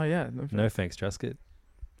 NFT. Oh yeah. No thanks, Trustkit.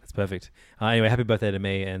 That's perfect. Anyway, happy birthday to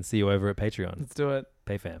me and see you over at Patreon. Let's do it.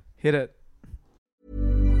 PayFam. Hit it.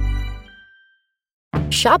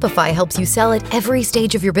 Shopify helps you sell at every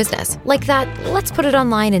stage of your business. Like that, let's put it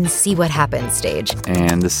online and see what happens stage.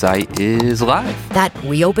 And the site is live. That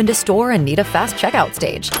we opened a store and need a fast checkout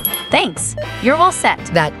stage. Thanks. You're all set.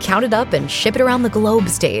 That count it up and ship it around the globe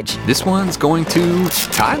stage. This one's going to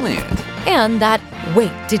Thailand. And that,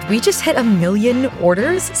 wait, did we just hit 1 million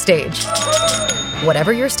orders stage?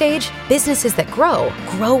 Whatever your stage, businesses that grow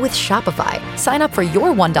with Shopify. Sign up for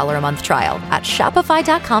your $1 a month trial at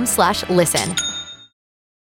shopify.com/listen.